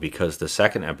long, because the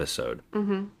second episode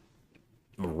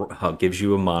gives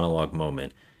you a monologue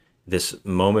moment. This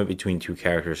moment between two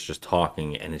characters just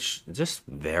talking, and it's just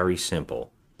very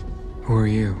simple. Who are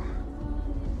you?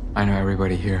 I know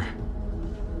everybody here.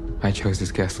 I chose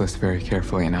this guest list very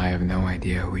carefully, and I have no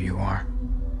idea who you are.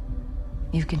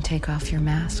 You can take off your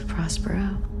mask,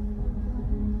 Prospero.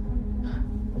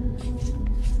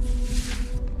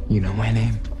 You know my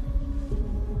name?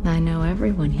 I know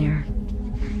everyone here.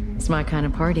 It's my kind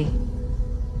of party.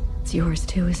 It's yours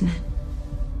too, isn't it?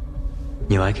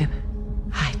 You like it?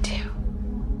 I do.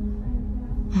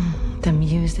 The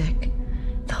music,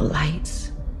 the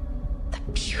lights, the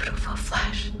beautiful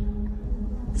flesh.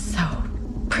 So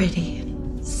pretty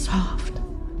and soft.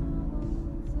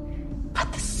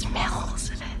 But the smells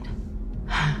of it.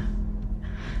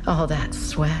 All that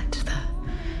sweat, the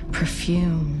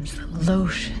perfumes, the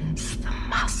lotions, the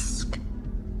musk.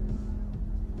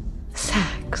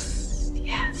 Sex,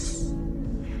 yes.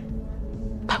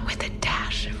 But with a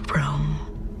dash of Rome.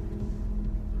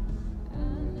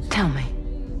 Tell me,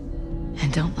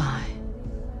 and don't lie.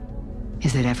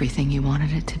 Is it everything you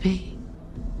wanted it to be?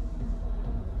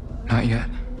 Not yet.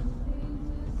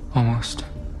 Almost.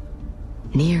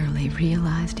 Nearly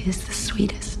realized is the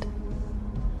sweetest.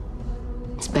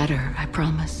 It's better, I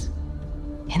promise.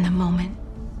 In the moment,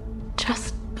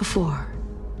 just before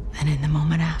and in the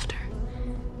moment after.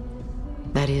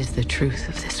 That is the truth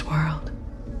of this world.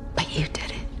 But you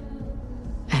did it.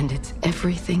 And it's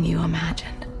everything you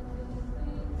imagined.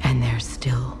 And there's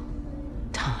still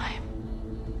time.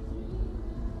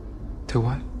 To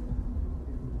what?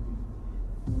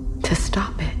 To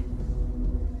stop it.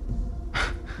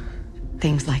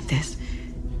 Things like this,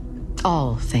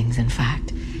 all things in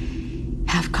fact,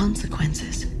 have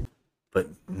consequences. But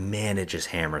man, it just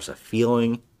hammers a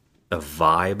feeling, a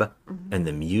vibe, and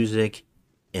the music,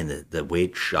 and the way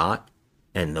it's shot,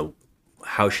 and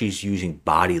how she's using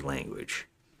body language.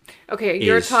 Okay,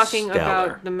 you're is talking stellar.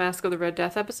 about the Mask of the Red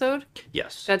Death episode?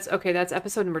 Yes. That's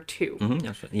episode number 2.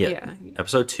 That's right. Yeah.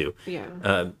 Episode 2.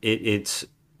 Yeah.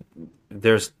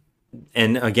 There's,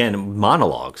 and again,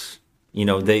 monologues. You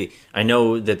know, I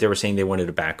know that they were saying they wanted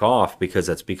to back off because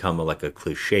that's become like a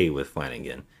cliche with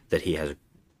Flanagan, that he has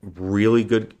really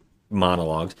good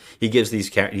monologues. He gives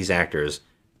these actors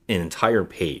an entire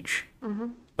page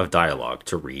of dialogue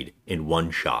to read in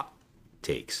one shot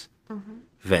takes.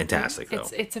 Fantastic, though.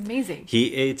 It's amazing.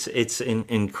 It's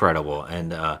incredible,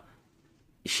 and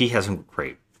she has some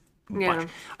great punch. Yeah.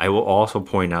 I will also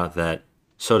point out that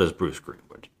so does Bruce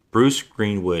Greenwood. Bruce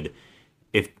Greenwood,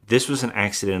 if this was an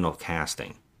accidental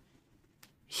casting,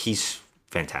 he's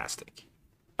fantastic.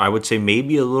 I would say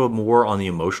maybe a little more on the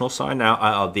emotional side.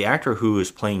 Now, the actor who is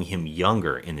playing him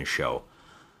younger in the show,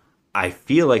 I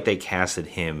feel like they casted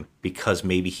him because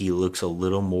maybe he looks a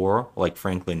little more like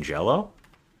Frank Langella.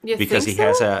 Because he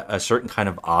has a certain kind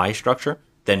of eye structure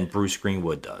than Bruce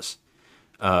Greenwood does.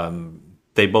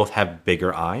 They both have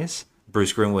bigger eyes.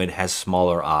 Bruce Greenwood has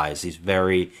smaller eyes.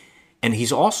 And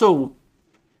he's also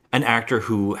an actor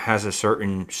who has a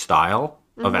certain style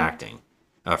of acting.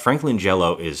 Frank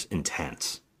Langella is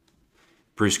intense.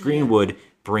 Bruce Greenwood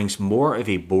brings more of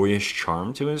a boyish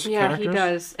charm to his characters. Yeah, he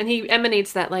does. And he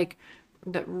emanates that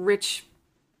rich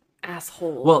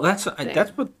asshole. Well, that's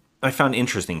what I found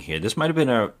interesting here. This might have been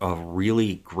a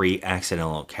really great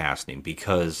accidental casting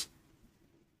because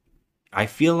I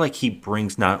feel like he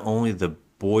brings not only the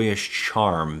boyish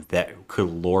charm that could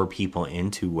lure people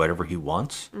into whatever he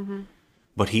wants,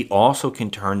 but he also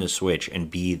can turn the switch and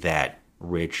be that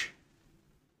rich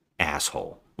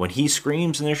asshole. When he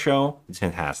screams in the show, it's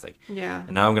fantastic. Yeah.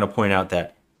 And now I'm going to point out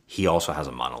that he also has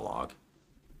a monologue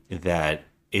that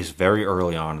is very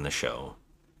early on in the show.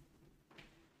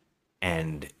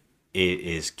 And it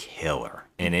is killer.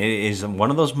 And it is one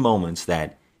of those moments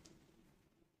that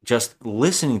just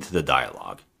listening to the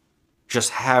dialogue,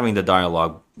 just having the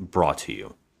dialogue brought to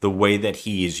you, the way that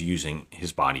he is using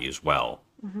his body as well,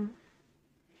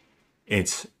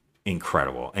 it's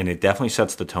incredible. And it definitely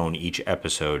sets the tone, each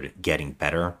episode getting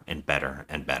better and better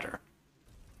and better.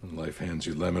 When life hands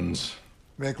you lemons,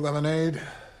 Make lemonade.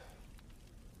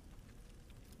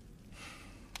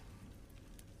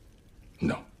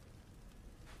 no.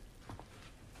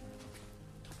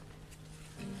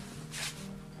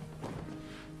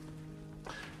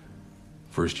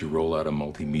 First, you roll out a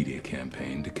multimedia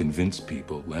campaign to convince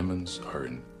people lemons are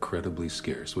incredibly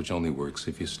scarce, which only works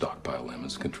if you stockpile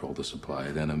lemons, control the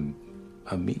supply, then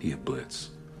a media blitz.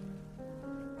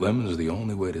 Lemons are the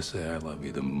only way to say I love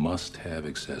you, the must-have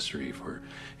accessory for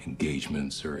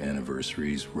engagements or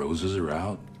anniversaries. Roses are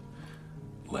out,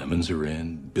 lemons are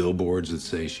in, billboards that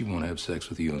say she won't have sex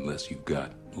with you unless you've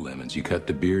got lemons. You cut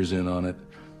the beers in on it.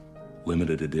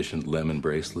 Limited edition lemon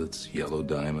bracelets, yellow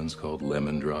diamonds called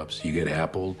lemon drops. You get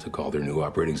Apple to call their new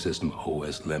operating system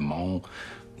OS Lemon.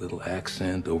 Little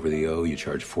accent over the O. You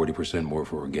charge 40% more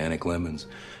for organic lemons,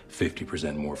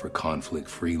 50% more for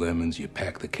conflict-free lemons. You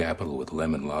pack the capital with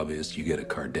lemon lobbyists. You get a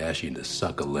Kardashian to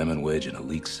suck a lemon wedge in a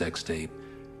leaked sex tape.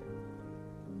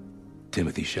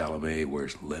 Timothy Chalamet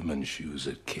wears lemon shoes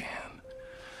at Cannes.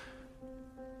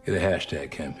 Get a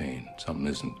hashtag campaign. Something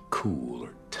isn't cool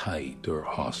or tight or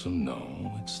awesome.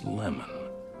 No, it's lemon.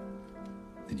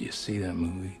 Did you see that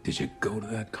movie? Did you go to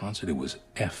that concert? It was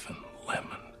effing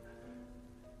lemon.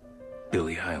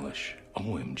 Billie Eilish,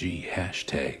 OMG,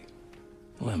 hashtag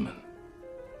lemon.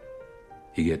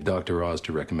 You get Dr. Oz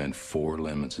to recommend 4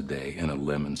 lemons a day and a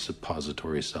lemon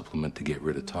suppository supplement to get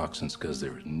rid of toxins, because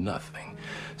there's nothing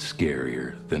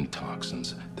scarier than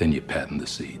toxins. Then you patent the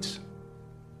seeds.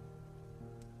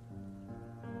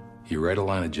 You write a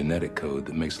line of genetic code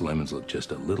that makes lemons look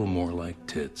just a little more like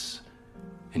tits,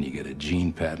 and you get a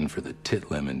gene patent for the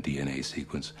tit lemon DNA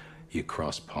sequence. You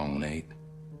cross-pollinate,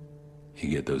 you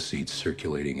get those seeds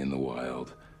circulating in the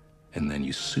wild, and then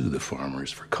you sue the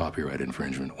farmers for copyright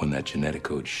infringement when that genetic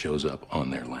code shows up on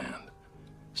their land.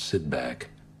 Sit back,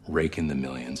 rake in the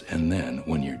millions, and then,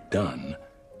 when you're done,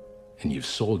 And you've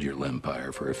sold your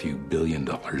lempire for a few $1 billion,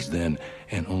 then,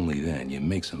 and only then, you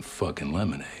make some fucking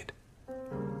lemonade.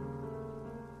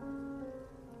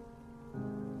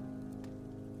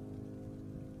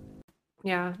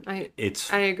 Yeah, I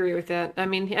It's agree with that. I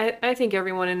mean, I think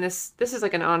everyone in this is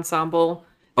like an ensemble.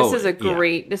 This is a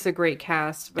great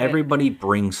cast. But everybody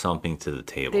brings something to the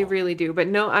table. they really do. But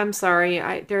no, I'm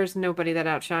sorry. There's nobody that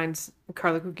outshines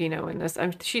Carla Gugino in this.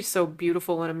 She's so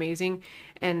beautiful and amazing,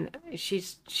 and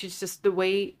she's just the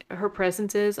way her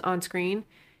presence is on screen.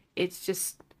 It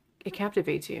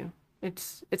captivates you.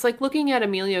 It's like looking at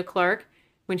Emilia Clarke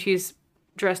when she's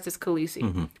dressed as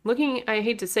Khaleesi. I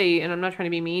hate to say, and I'm not trying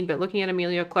to be mean, but looking at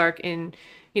Emilia Clarke in,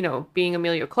 being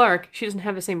Emilia Clarke, she doesn't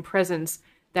have the same presence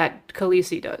that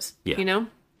Khaleesi does. Yeah.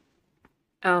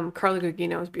 Carla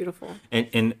Gugino is beautiful.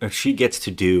 And she gets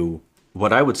to do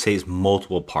what I would say is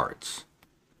multiple parts,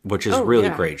 which is really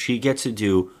great. She gets to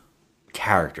do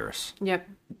characters. Yep.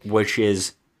 Which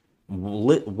is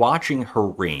watching her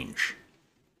range.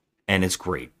 And it's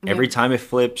great. Yep. Every time it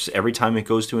flips, every time it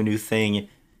goes to a new thing,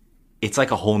 it's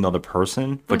like a whole nother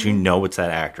person, but you know it's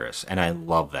that actress. And I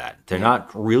love that. They're not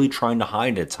really trying to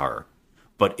hide it's her,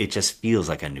 but it just feels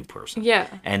like a new person. Yeah.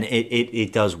 And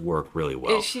it does work really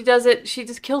well. She does it. She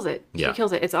just kills it. Yeah. She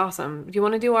kills it. It's awesome. Do you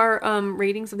want to do our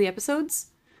ratings of the episodes?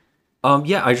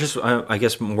 Yeah, I guess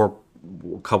a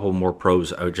couple more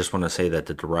pros. I just want to say that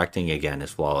the directing again is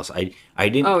flawless. I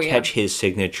didn't catch his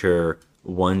signature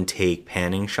one take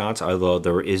panning shots, although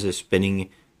there is a spinning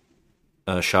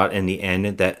shot in the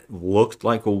end that looked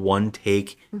like a one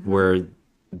take where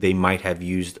they might have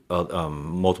used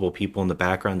multiple people in the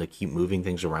background to keep moving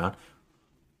things around.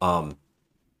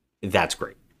 That's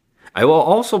great. I will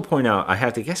also point out, I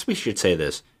guess we should say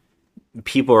this.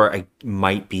 People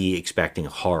might be expecting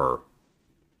horror.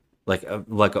 It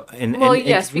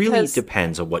really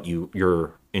depends on what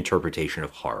your interpretation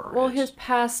of horror is. His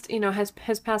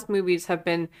past movies have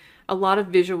been a lot of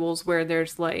visuals where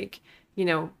there's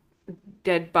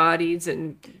dead bodies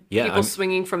and people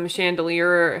swinging from the chandelier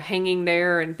or hanging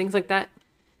there and things like that.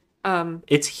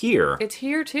 It's here. It's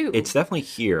here too. It's definitely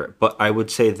here, but I would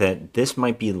say that this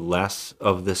might be less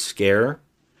of the scare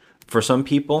for some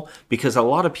people because a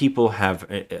lot of people have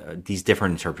these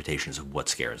different interpretations of what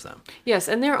scares them. Yes,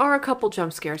 and there are a couple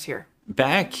jump scares here.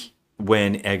 Back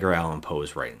when Edgar Allan Poe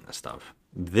was writing this stuff,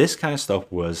 this kind of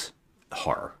stuff was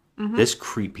horror. This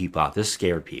creeped people out. This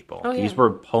scared people. These were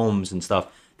poems and stuff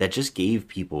that just gave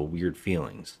people weird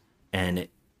feelings, and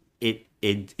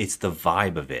it's the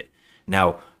vibe of it.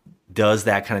 Now, does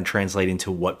that kind of translate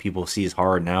into what people see as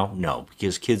horror now? No,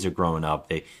 because kids are growing up.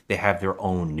 They have their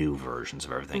own new versions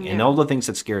of everything, and all the things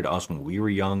that scared us when we were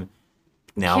young,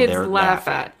 now kids they're laugh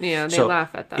laughing. They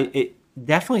laugh at that. It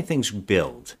definitely things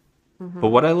build, but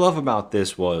what I love about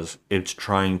this was it's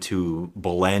trying to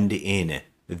blend in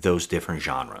those different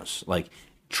genres, like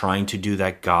trying to do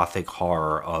that gothic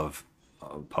horror of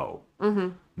Poe,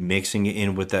 mixing it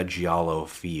in with that giallo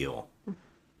feel,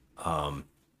 and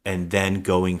then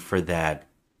going for that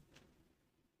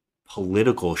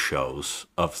political shows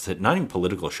not even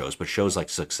political shows, but shows like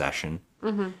Succession,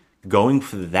 going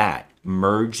for that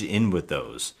merged in with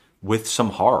those with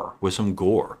some horror, with some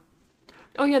gore.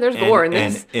 Oh yeah, there's gore in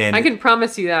this. And I can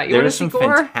promise you that. There's some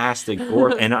fantastic gore,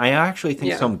 and I actually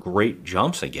think some great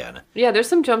jumps again. Yeah, there's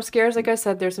some jump scares. Like I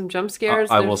said, there's some jump scares.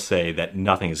 I will say that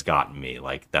nothing has gotten me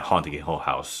like the Haunting Hill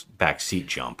House backseat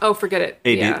jump. Oh, forget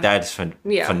it. That's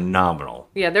phenomenal.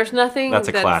 Yeah, there's nothing. That's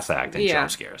a class act in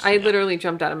jump scares. I literally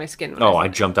jumped out of my skin. When I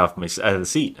jumped out of the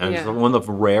seat. It's one of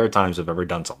the rare times I've ever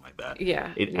done something like that.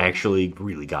 Yeah, it actually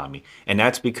really got me, and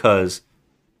that's because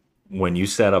when you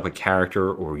set up a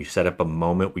character or you set up a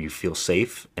moment where you feel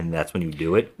safe, and that's when you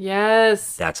do it.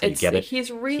 Yes. That's how you get it.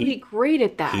 He's really great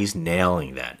at that. He's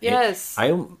nailing that. Yes.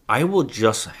 I will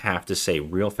just have to say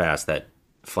real fast that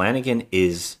Flanagan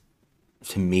is,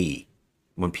 to me,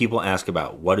 when people ask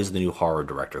about what is the new horror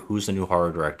director, who's the new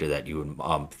horror director that you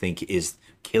think is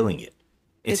killing it,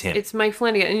 it's him. It's Mike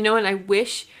Flanagan. And and I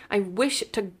wish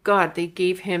to God they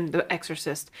gave him The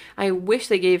Exorcist. I wish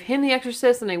they gave him The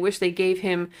Exorcist, and I wish they gave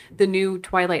him the new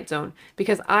Twilight Zone,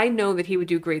 because I know that he would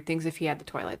do great things if he had the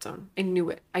Twilight Zone. I knew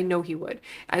it. I know he would.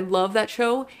 I love that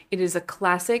show. It is a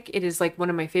classic. It is like one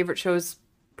of my favorite shows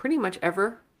pretty much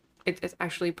ever. It's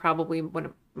actually probably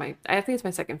I think it's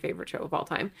my second favorite show of all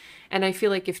time. And I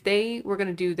feel like if they were going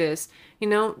to do this,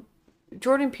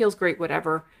 Jordan Peele's great,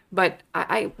 whatever. But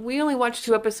we only watched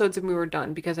 2 episodes and we were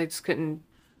done because I just couldn't.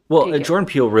 Well, Jordan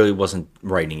Peele really wasn't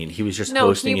writing it. He was just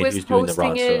hosting it. He was doing the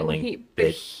Rod Serling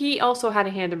But he also had a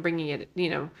hand in bringing it,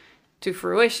 to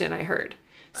fruition, I heard.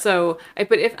 So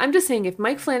if I'm just saying, if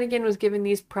Mike Flanagan was given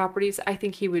these properties, I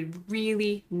think he would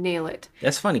really nail it.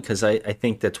 That's funny because I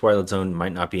think that Twilight Zone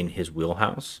might not be in his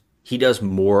wheelhouse. He does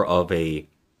more of a,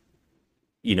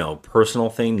 personal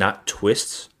thing, not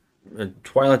twists.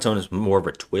 Twilight Zone is more of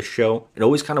a twist show. It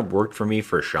always kind of worked for me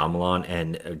for Shyamalan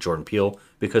and Jordan Peele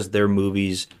because their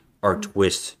movies are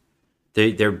twists.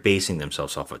 They're basing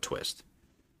themselves off a twist.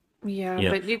 Yeah, You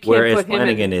know, but you can't whereas put him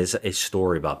Flanagan in. is a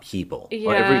story about people.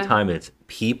 Well, every Yeah. time it's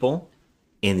people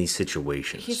in these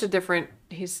situations. He's different.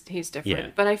 He's different. Yeah.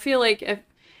 But I feel like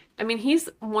he's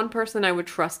one person I would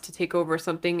trust to take over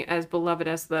something as beloved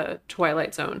as the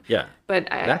Twilight Zone. Yeah. But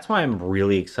That's why I'm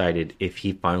really excited if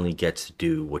he finally gets to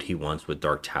do what he wants with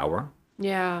Dark Tower.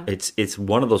 yeah. It's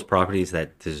one of those properties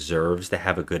that deserves to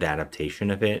have a good adaptation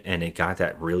of it, and it got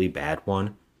that really bad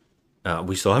one.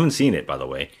 We still haven't seen it, by the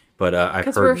way, but I've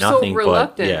Because heard we're so nothing.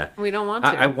 reluctant. But yeah, We don't want to.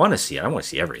 I want to see it. I want to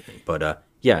see everything. But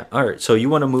yeah, all right. So you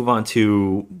want to move on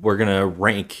to we're gonna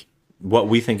rank what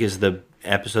we think is the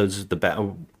episodes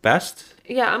best.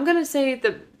 Yeah, I'm gonna say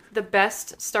the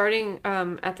best, starting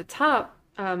at the top,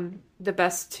 the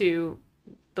best to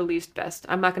the least best.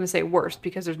 I'm not gonna say worst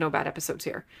because there's no bad episodes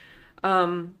here.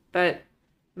 But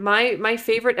my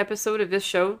favorite episode of this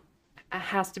show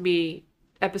has to be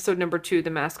episode number 2, The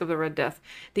Mask of the Red Death.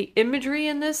 The imagery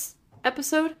in this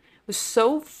episode was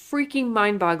so freaking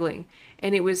mind-boggling,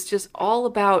 and it was just all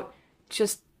about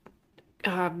just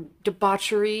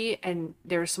debauchery, and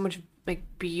there was so much like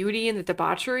beauty in the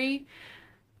debauchery.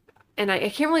 And I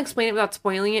can't really explain it without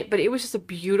spoiling it, but it was just a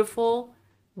beautiful,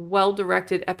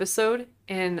 well-directed episode,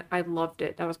 and I loved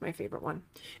it. That was my favorite one.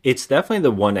 It's definitely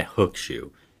the one that hooks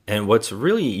you. And what's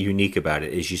really unique about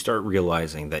it is you start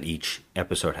realizing that each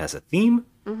episode has a theme,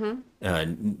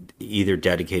 either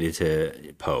dedicated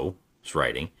to Poe's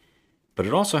writing, but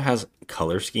it also has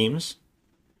color schemes,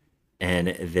 and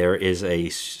there is a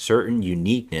certain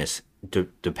uniqueness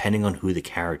depending on who the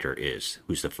character is,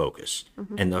 who's the focus,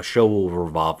 and the show will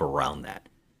revolve around that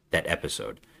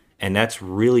episode, and that's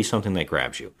really something that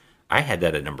grabs you. I had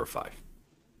that at number 5.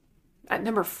 At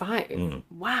number 5.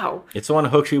 Wow. It's the one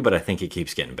that hooks you, but I think it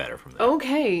keeps getting better from there.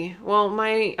 Okay. Well,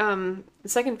 my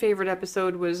second favorite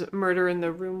episode was Murder in the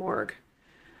Rue Morgue.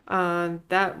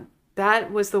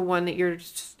 That was the one that you're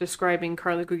describing,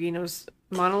 Carla Gugino's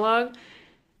monologue.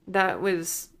 That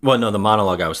was... Well, no, the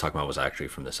monologue I was talking about was actually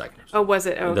from the second episode. Oh, was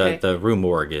it? Okay. The Rue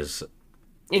Morgue is...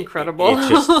 Incredible. It's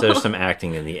just, there's some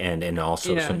acting in the end and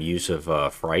also Yeah. some use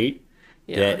of fright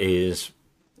that is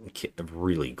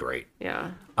really great.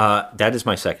 Yeah. That is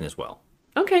my second as well.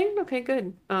 Okay,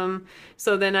 good.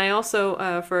 So then I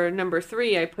also, for number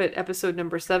 3, I put episode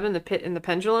number 7, The Pit and the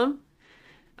Pendulum.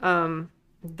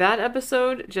 That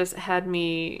episode just had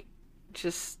me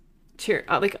just cheer,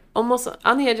 like almost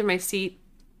on the edge of my seat,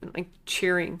 like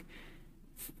cheering.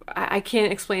 I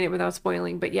can't explain it without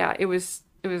spoiling, but yeah, it was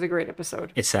a great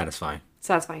episode. It's satisfying.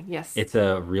 Satisfying, yes. It's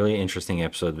a really interesting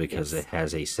episode because Yes. it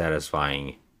has a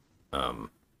satisfying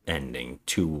ending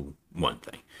to one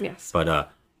thing. Yes.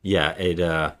 But yeah,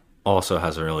 it also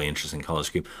has a really interesting color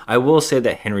scheme. I will say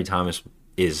that Henry Thomas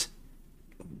is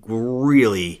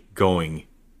really going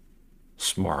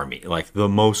smarmy, like the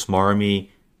most smarmy,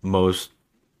 most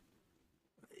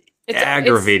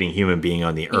aggravating human being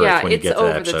on the earth when you get to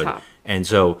that episode. Top. And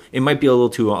so it might be a little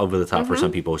too over the top for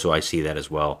some people, so I see that as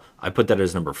well. I put that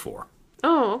as number 4.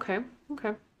 Oh, okay.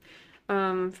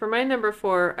 For my number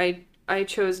 4, I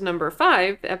chose number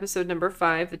 5, episode number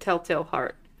 5, The Telltale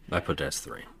Heart. I put that as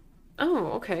 3. Oh,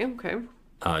 okay.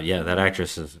 Yeah, that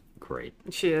actress is great.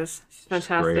 She is. She's She's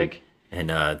fantastic. great. And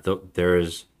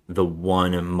there's the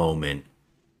one moment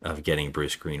of getting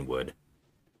Bruce Greenwood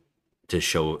to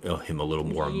show him a little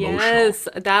more emotional. Yes,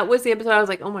 that was the episode I was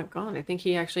like, oh my God, I think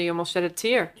he actually almost shed a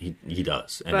tear. He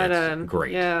does, and But that's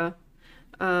great. yeah,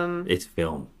 It's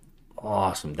filmed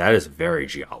awesome. That is very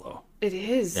giallo. it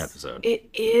is. Episode. It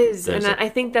is, There's and I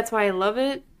think that's why I love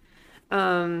it.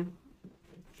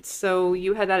 So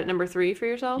you had that at number 3 for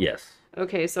yourself? Yes.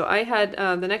 Okay, so I had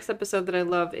the next episode that I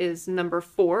love is number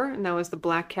 4, and that was The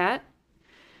Black Cat.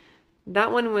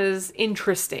 That one was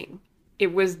interesting.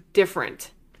 It was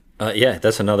different. Yeah,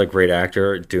 that's another great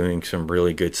actor doing some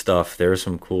really good stuff. There's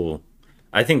some cool.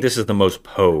 I think this is the most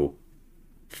Poe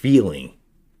feeling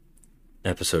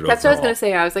episode. That's what I was overall. gonna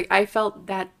say. I was like, I felt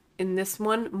that in this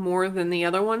one more than the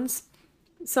other ones.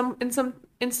 In some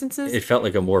instances, It felt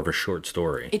like a more of a short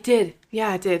story. it did.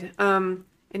 Yeah, it did. And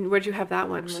where'd you have that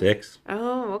one? 6.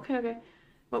 Oh, okay.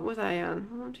 What was I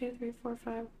on? 1, 2, 3, 4,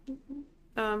 5.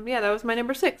 Yeah, that was my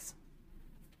number 6.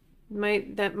 My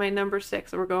number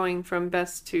 6. We're going from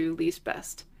best to least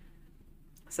best.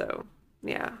 So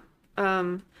yeah.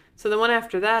 So So the one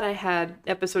after that, I had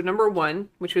episode number 1,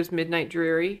 which was Midnight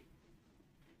Dreary.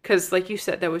 Because, like you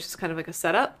said, that was just kind of like a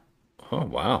setup. Oh,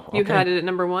 wow. You Okay. had it at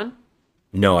number 1?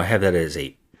 No, I have that as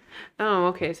 8. Oh,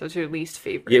 okay. So it's your least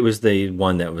favorite. It was the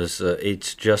one that was,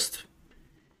 it's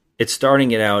starting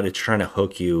it out, it's trying to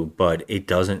hook you, but it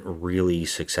doesn't really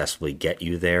successfully get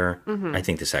you there. I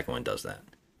think the second one does that.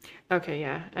 Okay,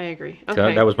 yeah, I agree. So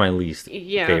Okay. that was my least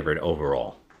Yeah. favorite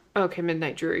overall. Okay,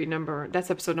 Midnight Dreary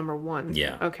that's episode number 1.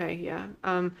 Yeah. Okay, yeah.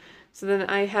 So then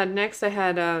I had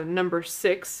number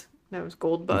 6. That was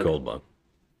Goldbug.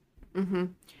 Goldbug.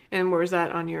 And where was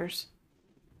that on yours?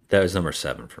 That was number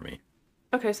 7 for me.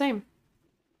 Okay, same.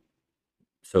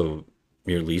 So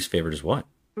your least favorite is what?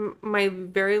 My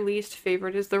very least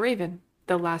favorite is The Raven,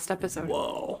 the last episode.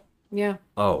 Whoa. Yeah.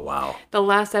 Oh, wow. The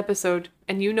last episode,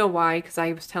 and you know why, because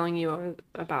I was telling you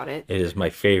about it. It is my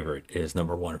favorite. It is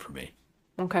number 1 for me.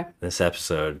 Okay. This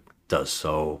episode does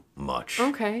so much.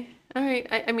 Okay. All right.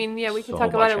 I mean, yeah, we can So talk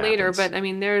about much it later, happens. but I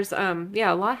mean, there's, a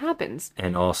lot happens.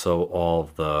 And also all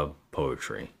of the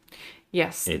poetry.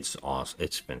 Yes. It's awesome.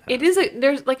 It's fantastic. It is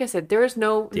there's, like I said, there is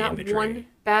not imagery. one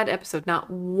bad episode,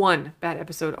 not one bad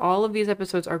episode. All of these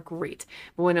episodes are great.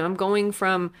 But when I'm going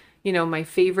from, my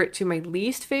favorite to my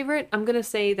least favorite, I'm going to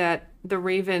say that The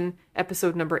Raven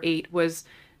episode number 8 was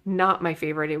not my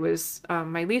favorite. It was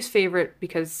my least favorite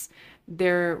because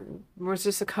there was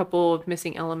just a couple of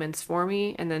missing elements for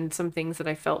me, and then some things that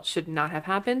I felt should not have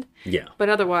happened. Yeah. But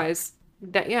otherwise,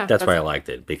 That's why I liked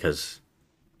it, because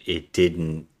it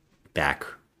didn't back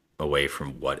away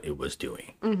from what it was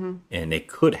doing. Mm-hmm. And it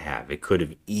could have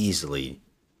easily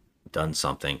done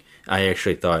something. I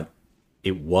actually thought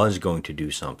it was going to do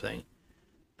something,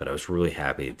 but I was really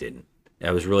happy it didn't.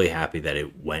 I was really happy that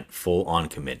it went full on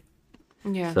commit.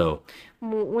 Yeah. So,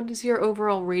 what is your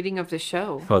overall rating of the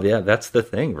show? well, yeah, that's the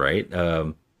thing, right?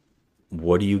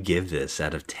 What do you give this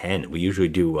out of 10? We usually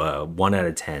do 1 out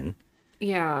of 10.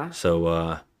 Yeah.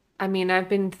 So, I mean, I've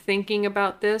been thinking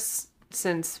about this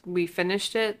since we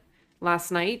finished it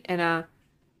last night, and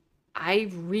I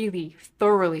really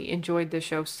thoroughly enjoyed the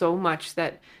show so much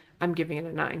that I'm giving it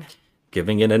a 9.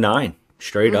 giving it a 9,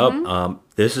 straight up.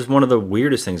 This is one of the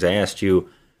weirdest things. I asked you,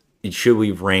 should we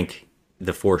rank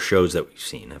the 4 shows that we've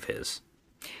seen of his?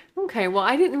 Okay, well,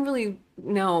 I didn't really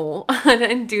know. I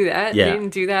didn't do that. Yeah. I didn't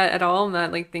do that at all. I'm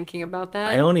not like thinking about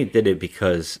that. I only did it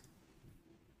because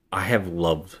I have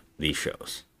loved these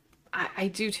shows. I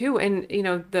do too. And,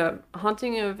 the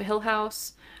Haunting of Hill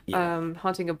House,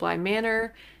 Haunting of Bly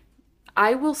Manor,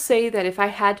 I will say that if I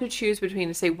had to choose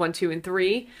between, say, 1, 2, and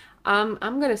 3, I'm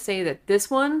going to say that this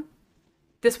one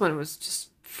was just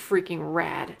freaking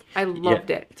rad. I loved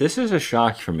it. This is a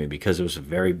shock for me because it was a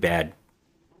very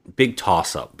big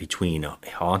toss-up between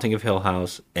Haunting of Hill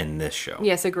House and this show.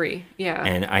 Yes, agree. Yeah.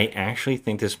 And I actually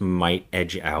think this might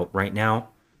edge out right now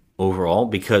overall,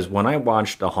 because when I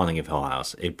watched The Haunting of Hill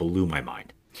House, it blew my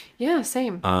mind. Yeah,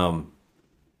 same.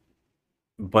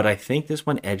 But I think this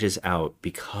one edges out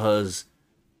because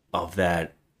of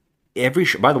that.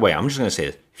 By the way, I'm just going to say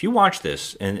this. If you watch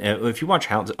this, and if you watch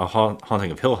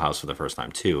Haunting of Hill House for the first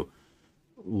time too,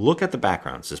 look at the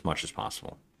backgrounds as much as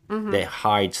possible. Mm-hmm. They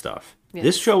hide stuff. Yes.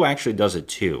 This show actually does it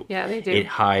too. Yeah, they do. It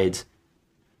hides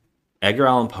Edgar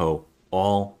Allan Poe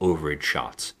all over its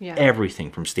shots. Yeah.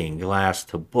 Everything from stained glass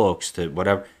to books to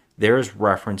whatever. There's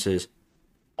references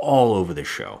all over the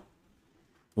show.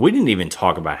 We didn't even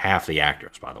talk about half the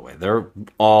actors, by the way. They're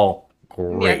all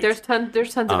great. Yeah, there's tons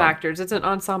of actors. It's an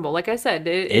ensemble. Like I said,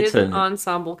 it is an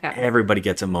ensemble cast. Everybody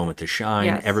gets a moment to shine.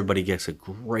 Yes. Everybody gets a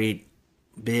great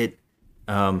bit.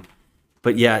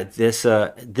 But yeah, this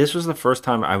was the first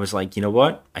time I was like, you know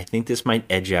what? I think this might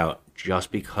edge out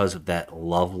just because of that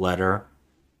love letter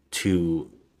to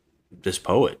this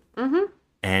poet. Mm-hmm.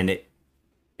 And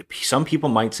some people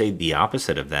might say the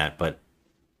opposite of that, but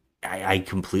I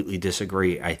completely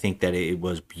disagree. I think that it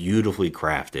was beautifully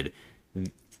crafted.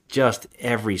 Just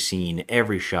every scene,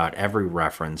 every shot, every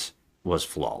reference was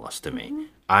flawless to me.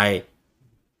 Mm-hmm.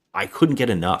 I couldn't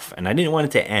get enough, and I didn't want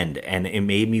it to end, and it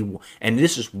made me, and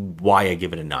this is why I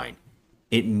give it a 9.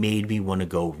 It made me want to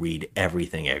go read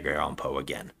everything Edgar Allan Poe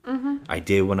again. Mm-hmm. I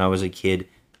did when I was a kid.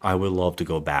 I would love to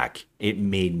go back. It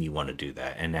made me want to do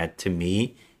that, and that, to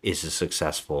me, is a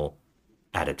successful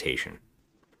adaptation.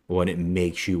 When it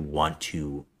makes you want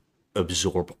to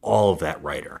absorb all of that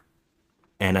writer.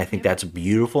 And I think that's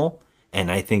beautiful, and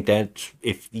I think that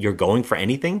if you're going for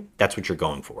anything, that's what you're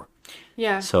going for.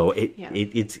 Yeah. So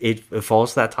it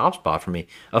falls to that top spot for me.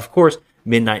 Of course,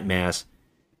 Midnight Mass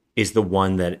is the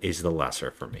one that is the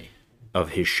lesser for me.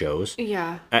 of his shows.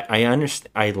 Yeah. I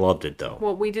understand. I loved it though.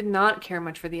 Well, we did not care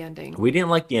much for the ending. We didn't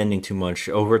like the ending too much.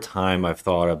 Over time, I've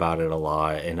thought about it a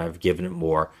lot and I've given it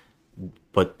more.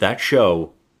 But that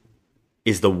show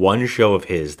is the one show of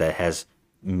his that has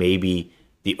maybe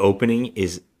the opening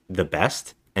is the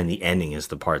best and the ending is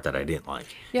the part that I didn't like.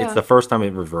 Yeah. It's the first time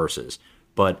it reverses.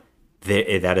 But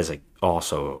that is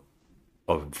also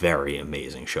a very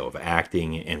amazing show of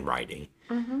acting and writing.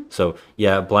 Mm-hmm. So,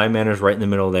 yeah, Blind Manor's right in the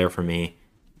middle there for me.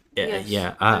 Yes,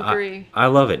 Yeah, I agree. I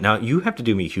love it. Now, you have to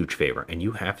do me a huge favor, and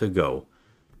you have to go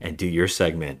and do your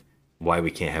segment, Why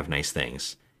We Can't Have Nice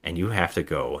Things. And you have to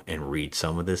go and read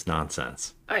some of this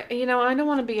nonsense. I don't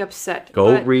want to be upset.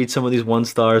 Go but... read some of these 1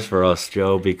 stars for us,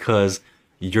 Joe, because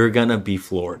you're going to be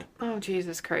floored. Oh,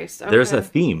 Jesus Christ. Okay. There's a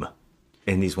theme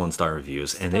in these 1-star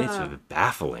reviews, and it's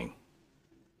baffling.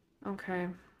 Okay.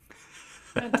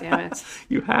 God damn it.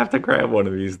 You have to grab one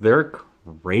of these. They're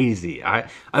crazy.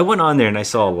 I went on there and I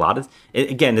saw a lot of...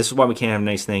 Again, this is Why We Can't Have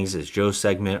Nice Things. It's Joe's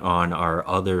segment on our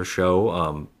other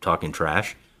show, Talking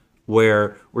Trash,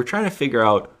 where we're trying to figure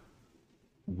out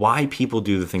why people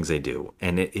do the things they do.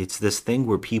 And it's this thing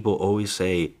where people always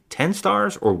say 10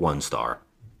 stars or 1 star.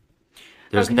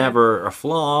 There's never a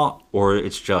flaw, or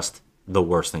it's just the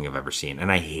worst thing I've ever seen.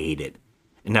 And I hate it.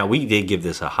 Now, we did give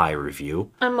this a high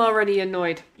review. I'm already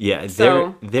annoyed. Yeah,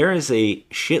 So... there is a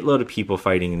shitload of people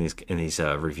fighting in these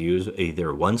reviews,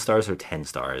 either 1 stars or 10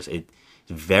 stars. It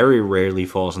very rarely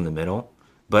falls in the middle,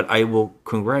 but I will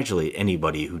congratulate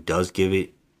anybody who does give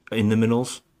it in the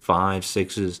middles, 5,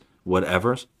 6s,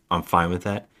 whatever. I'm fine with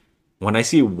that. When I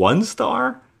see 1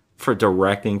 star for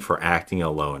directing, for acting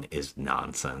alone is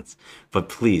nonsense. But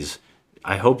please,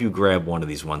 I hope you grab one of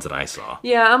these ones that I saw.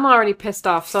 Yeah, I'm already pissed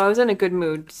off, so I was in a good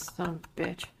mood. Son of a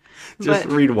bitch. Just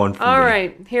read one for me. All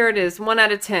right, here it is. 1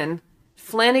 out of 10.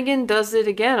 Flanagan does it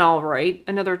again, all right.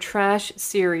 Another trash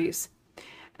series.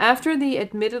 After the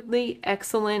admittedly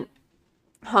excellent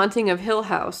Haunting of Hill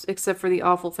House, except for the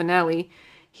awful finale,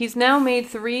 he's now made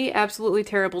 3 absolutely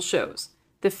terrible shows.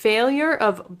 The failure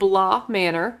of Blah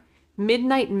Manor,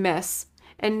 Midnight Mess,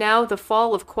 and now the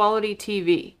fall of quality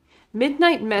TV.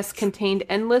 Midnight Mess contained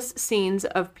endless scenes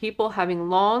of people having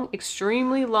long,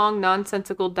 extremely long,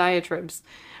 nonsensical diatribes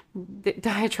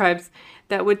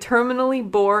that would terminally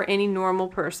bore any normal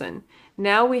person.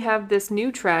 Now we have this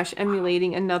new trash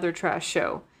emulating another trash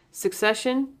show.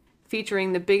 Succession,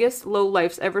 featuring the biggest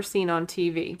lowlifes ever seen on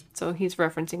TV. So he's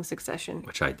referencing Succession.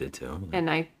 Which I did too. And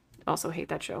I also hate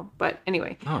that show. But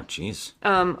anyway. Oh, jeez.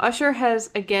 Usher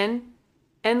has, again,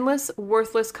 endless,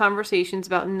 worthless conversations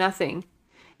about nothing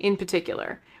in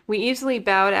particular. We easily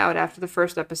bowed out after the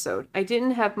first episode. I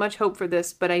didn't have much hope for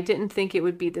this, but I didn't think it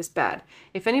would be this bad.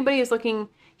 If anybody is looking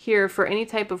here for any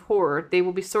type of horror, they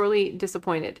will be sorely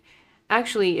disappointed.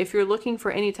 Actually, if you're looking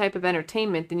for any type of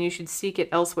entertainment, then you should seek it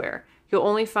elsewhere. You'll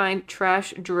only find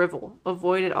trash drivel.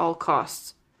 Avoid at all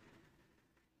costs.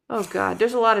 Oh God,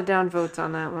 there's a lot of downvotes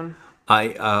on that one.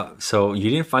 So you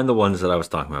didn't find the ones that I was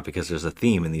talking about because there's a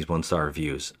theme in these 1-star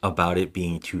reviews about it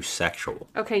being too sexual.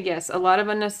 Okay, yes, a lot of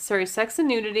unnecessary sex and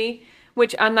nudity,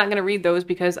 which I'm not going to read those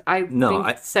because I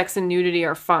think sex and nudity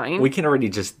are fine. We can already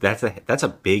that's a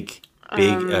big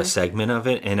segment of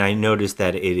it, and I noticed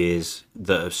that it is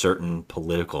the certain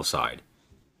political side,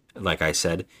 like I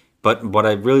said. But what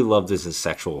I really loved is the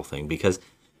sexual thing because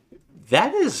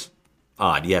that is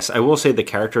odd. Yes, I will say the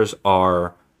characters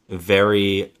are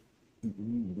very,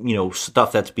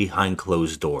 stuff that's behind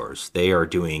closed doors. They are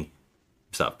doing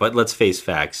stuff. But let's face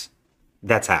facts.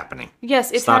 That's happening.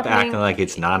 Yes, it's Stop happening. acting like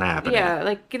it's not happening. Yeah,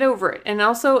 like, get over it. And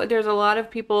also, there's a lot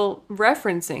of people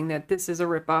referencing that this is a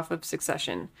ripoff of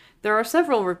Succession. There are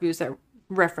several reviews that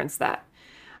reference that.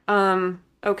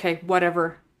 Okay,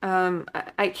 whatever.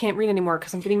 I can't read anymore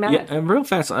because I'm getting mad. Yeah, and real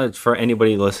fast, for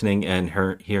anybody listening and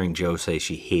hearing Joe say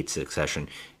she hates Succession,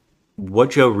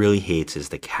 what Joe really hates is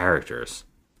the characters.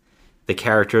 The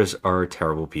characters are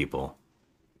terrible people,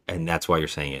 and that's why you're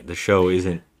saying it. The show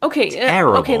isn't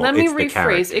terrible. Okay, let me it's the rephrase.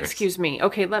 characters. Excuse me.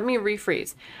 Okay, let me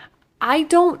rephrase. I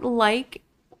don't like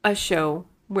a show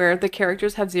where the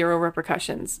characters have zero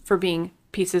repercussions for being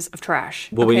pieces of trash.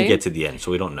 Well, we didn't get to the end,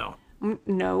 so we don't know.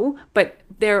 No, but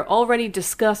they're already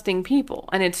disgusting people.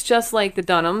 And it's just like the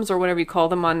Dunhams or whatever you call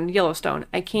them on Yellowstone.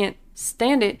 I can't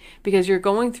stand it because you're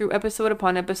going through episode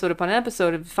upon episode upon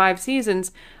episode of 5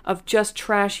 seasons of just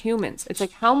trash humans. It's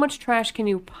like, how much trash can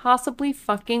you possibly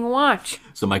fucking watch?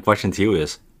 So my question to you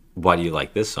is, why do you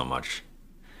like this so much?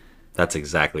 That's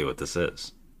exactly what this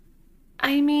is.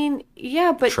 I mean,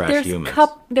 yeah, but Trash there's humans.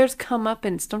 there's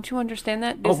comeuppance. Don't you understand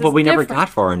that? This but is we never different. got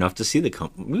far enough to see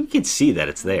we could see that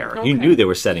it's there. You Okay. knew they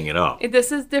were setting it up.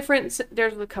 This is different.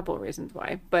 There's a couple of reasons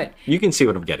why, but You can see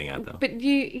what I'm getting at, though.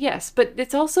 yes, but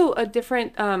it's also a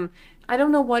different. I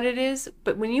don't know what it is,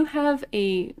 but when you have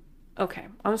I'm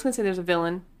just gonna say there's a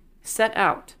villain set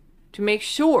out to make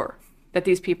sure that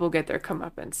these people get their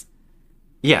comeuppance.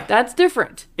 Yeah. That's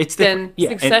different. It's than different. Yeah,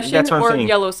 and Succession that's what I'm or saying.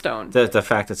 Yellowstone. The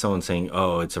fact that someone's saying,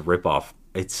 "Oh, it's a ripoff,"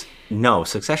 no.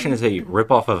 Succession is a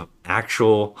ripoff of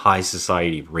actual high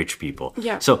society rich people.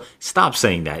 Yeah. So stop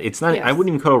saying that. It's not. Yes. I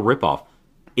wouldn't even call it a ripoff.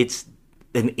 It's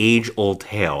an age-old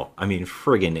tale. I mean,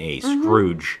 friggin' A.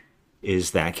 Scrooge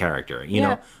is that character. You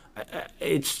know,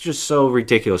 it's just so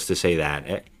ridiculous to say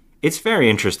that. It's very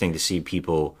interesting to see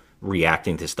people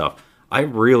reacting to stuff. I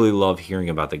really love hearing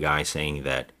about the guy saying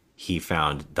that he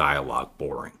found dialogue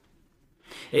boring.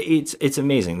 It's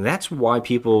amazing. That's why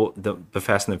the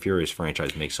Fast and the Furious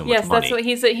franchise makes so much money. Yes, that's what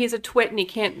he's a twit and he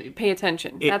can't pay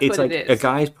attention. That's It's what like it is. a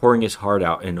guy's pouring his heart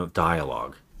out in a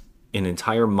dialogue, an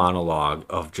entire monologue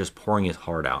of just pouring his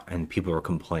heart out, and people are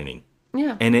complaining.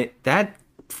 Yeah. And that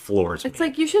floors me. It's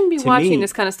like you shouldn't be To watching me-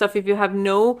 this kind of stuff if you have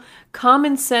no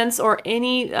common sense or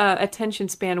any attention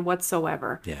span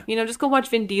whatsoever. Yeah. You know, just go watch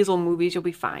Vin Diesel movies. You'll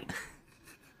be fine.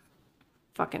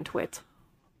 Fucking twit.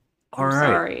 All I'm right.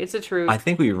 sorry. It's the truth. I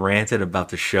think we ranted about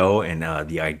the show and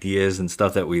the ideas and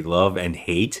stuff that we love and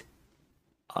hate.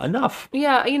 Enough.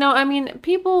 Yeah, you know, I mean,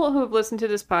 people who have listened to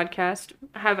this podcast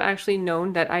have actually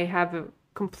known that I have a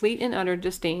complete and utter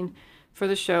disdain for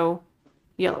the show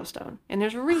Yellowstone. And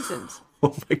there's reasons.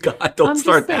 Oh my God! Don't I'm just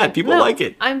start saying- that. People no, like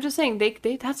it. I'm just saying they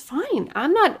that's fine.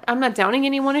 I'm not downing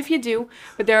anyone if you do,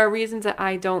 but there are reasons that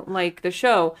I don't like the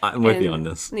show. I'm with you on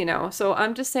this. You know, so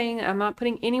I'm just saying I'm not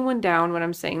putting anyone down when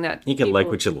I'm saying that. You can like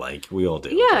people- what you like. We all do.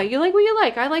 Yeah, you like what you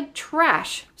like. I like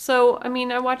trash. So I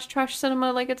mean, I watch trash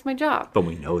cinema like it's my job. But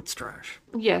we know it's trash.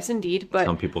 Yes, indeed. But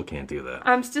Some people can't do that.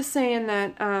 I'm just saying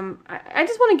that I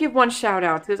just want to give one shout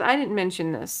out because I didn't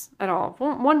mention this at all.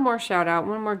 One more shout out,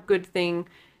 one more good thing,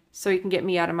 so you can get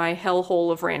me out of my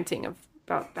hellhole of ranting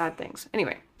about bad things.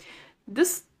 Anyway,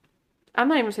 I'm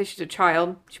not even gonna say she's a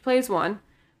child. She plays one,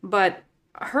 but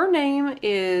her name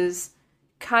is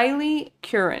Kylie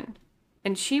Curran,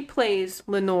 and she plays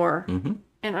Lenore. Mm-hmm.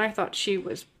 And I thought she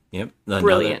was Yep.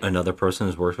 Brilliant. Another person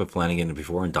who's worked with Flanagan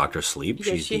before in Doctor Sleep. Yes,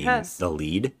 She's she has. the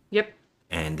lead. yep.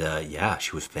 And yeah,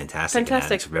 she was fantastic. in that.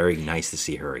 Fantastic. It's very nice to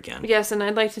see her again. Yes, and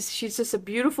I'd like to. She's just a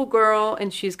beautiful girl,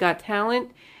 and she's got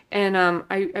talent. And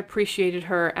I appreciated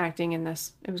her acting in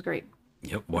this. It was great.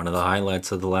 Yep. One of the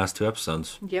highlights of the last 2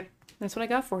 episodes. Yep, that's what I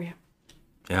got for you.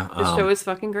 Yeah. This show is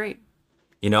fucking great.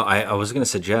 You know, I was going to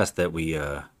suggest that we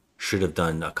should have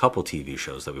done a couple TV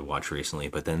shows that we watched recently,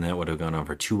 but then that would have gone on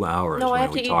for 2 hours No, I when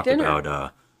have we to eat talked dinner.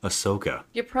 about Ahsoka.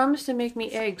 You promised to make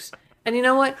me eggs, and you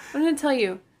know what? I'm gonna tell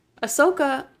you,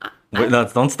 Ahsoka. Wait, no,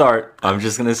 don't start. I'm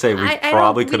just going to say we I don't-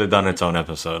 probably could have done its own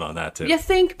episode on that too. You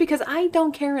think because I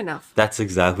don't care enough. That's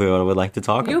exactly what I would like to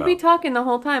talk You'll about. be talking the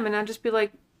whole time, and I'll just be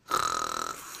like,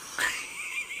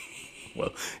 Well,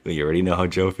 you already know how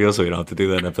Joe feels, so we don't have to do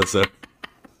that episode.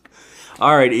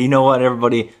 All right, you know what,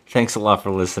 everybody? Thanks a lot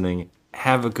for listening.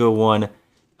 Have a good one.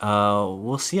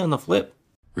 We'll see you on the flip.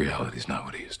 Reality's not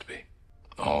what it used to be.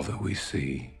 All that we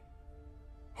see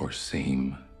or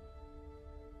seem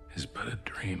is but a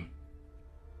dream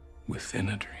within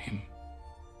a dream.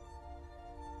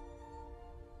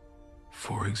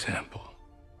 For example,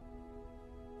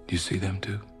 do you see them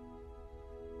too?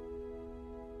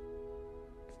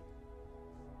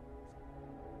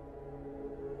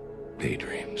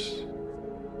 Daydreams.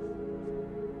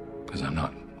 Because I'm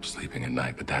not sleeping at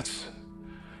night, but that's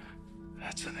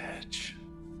an edge.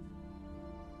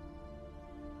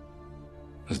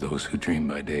 As those who dream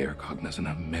by day are cognizant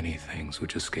of many things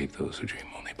which escape those who dream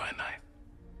only by night.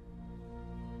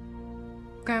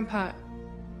 Grandpa,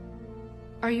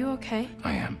 are you okay?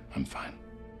 I am. I'm fine.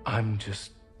 I'm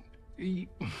just...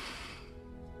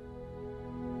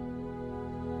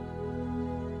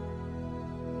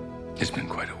 It's been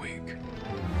quite a week.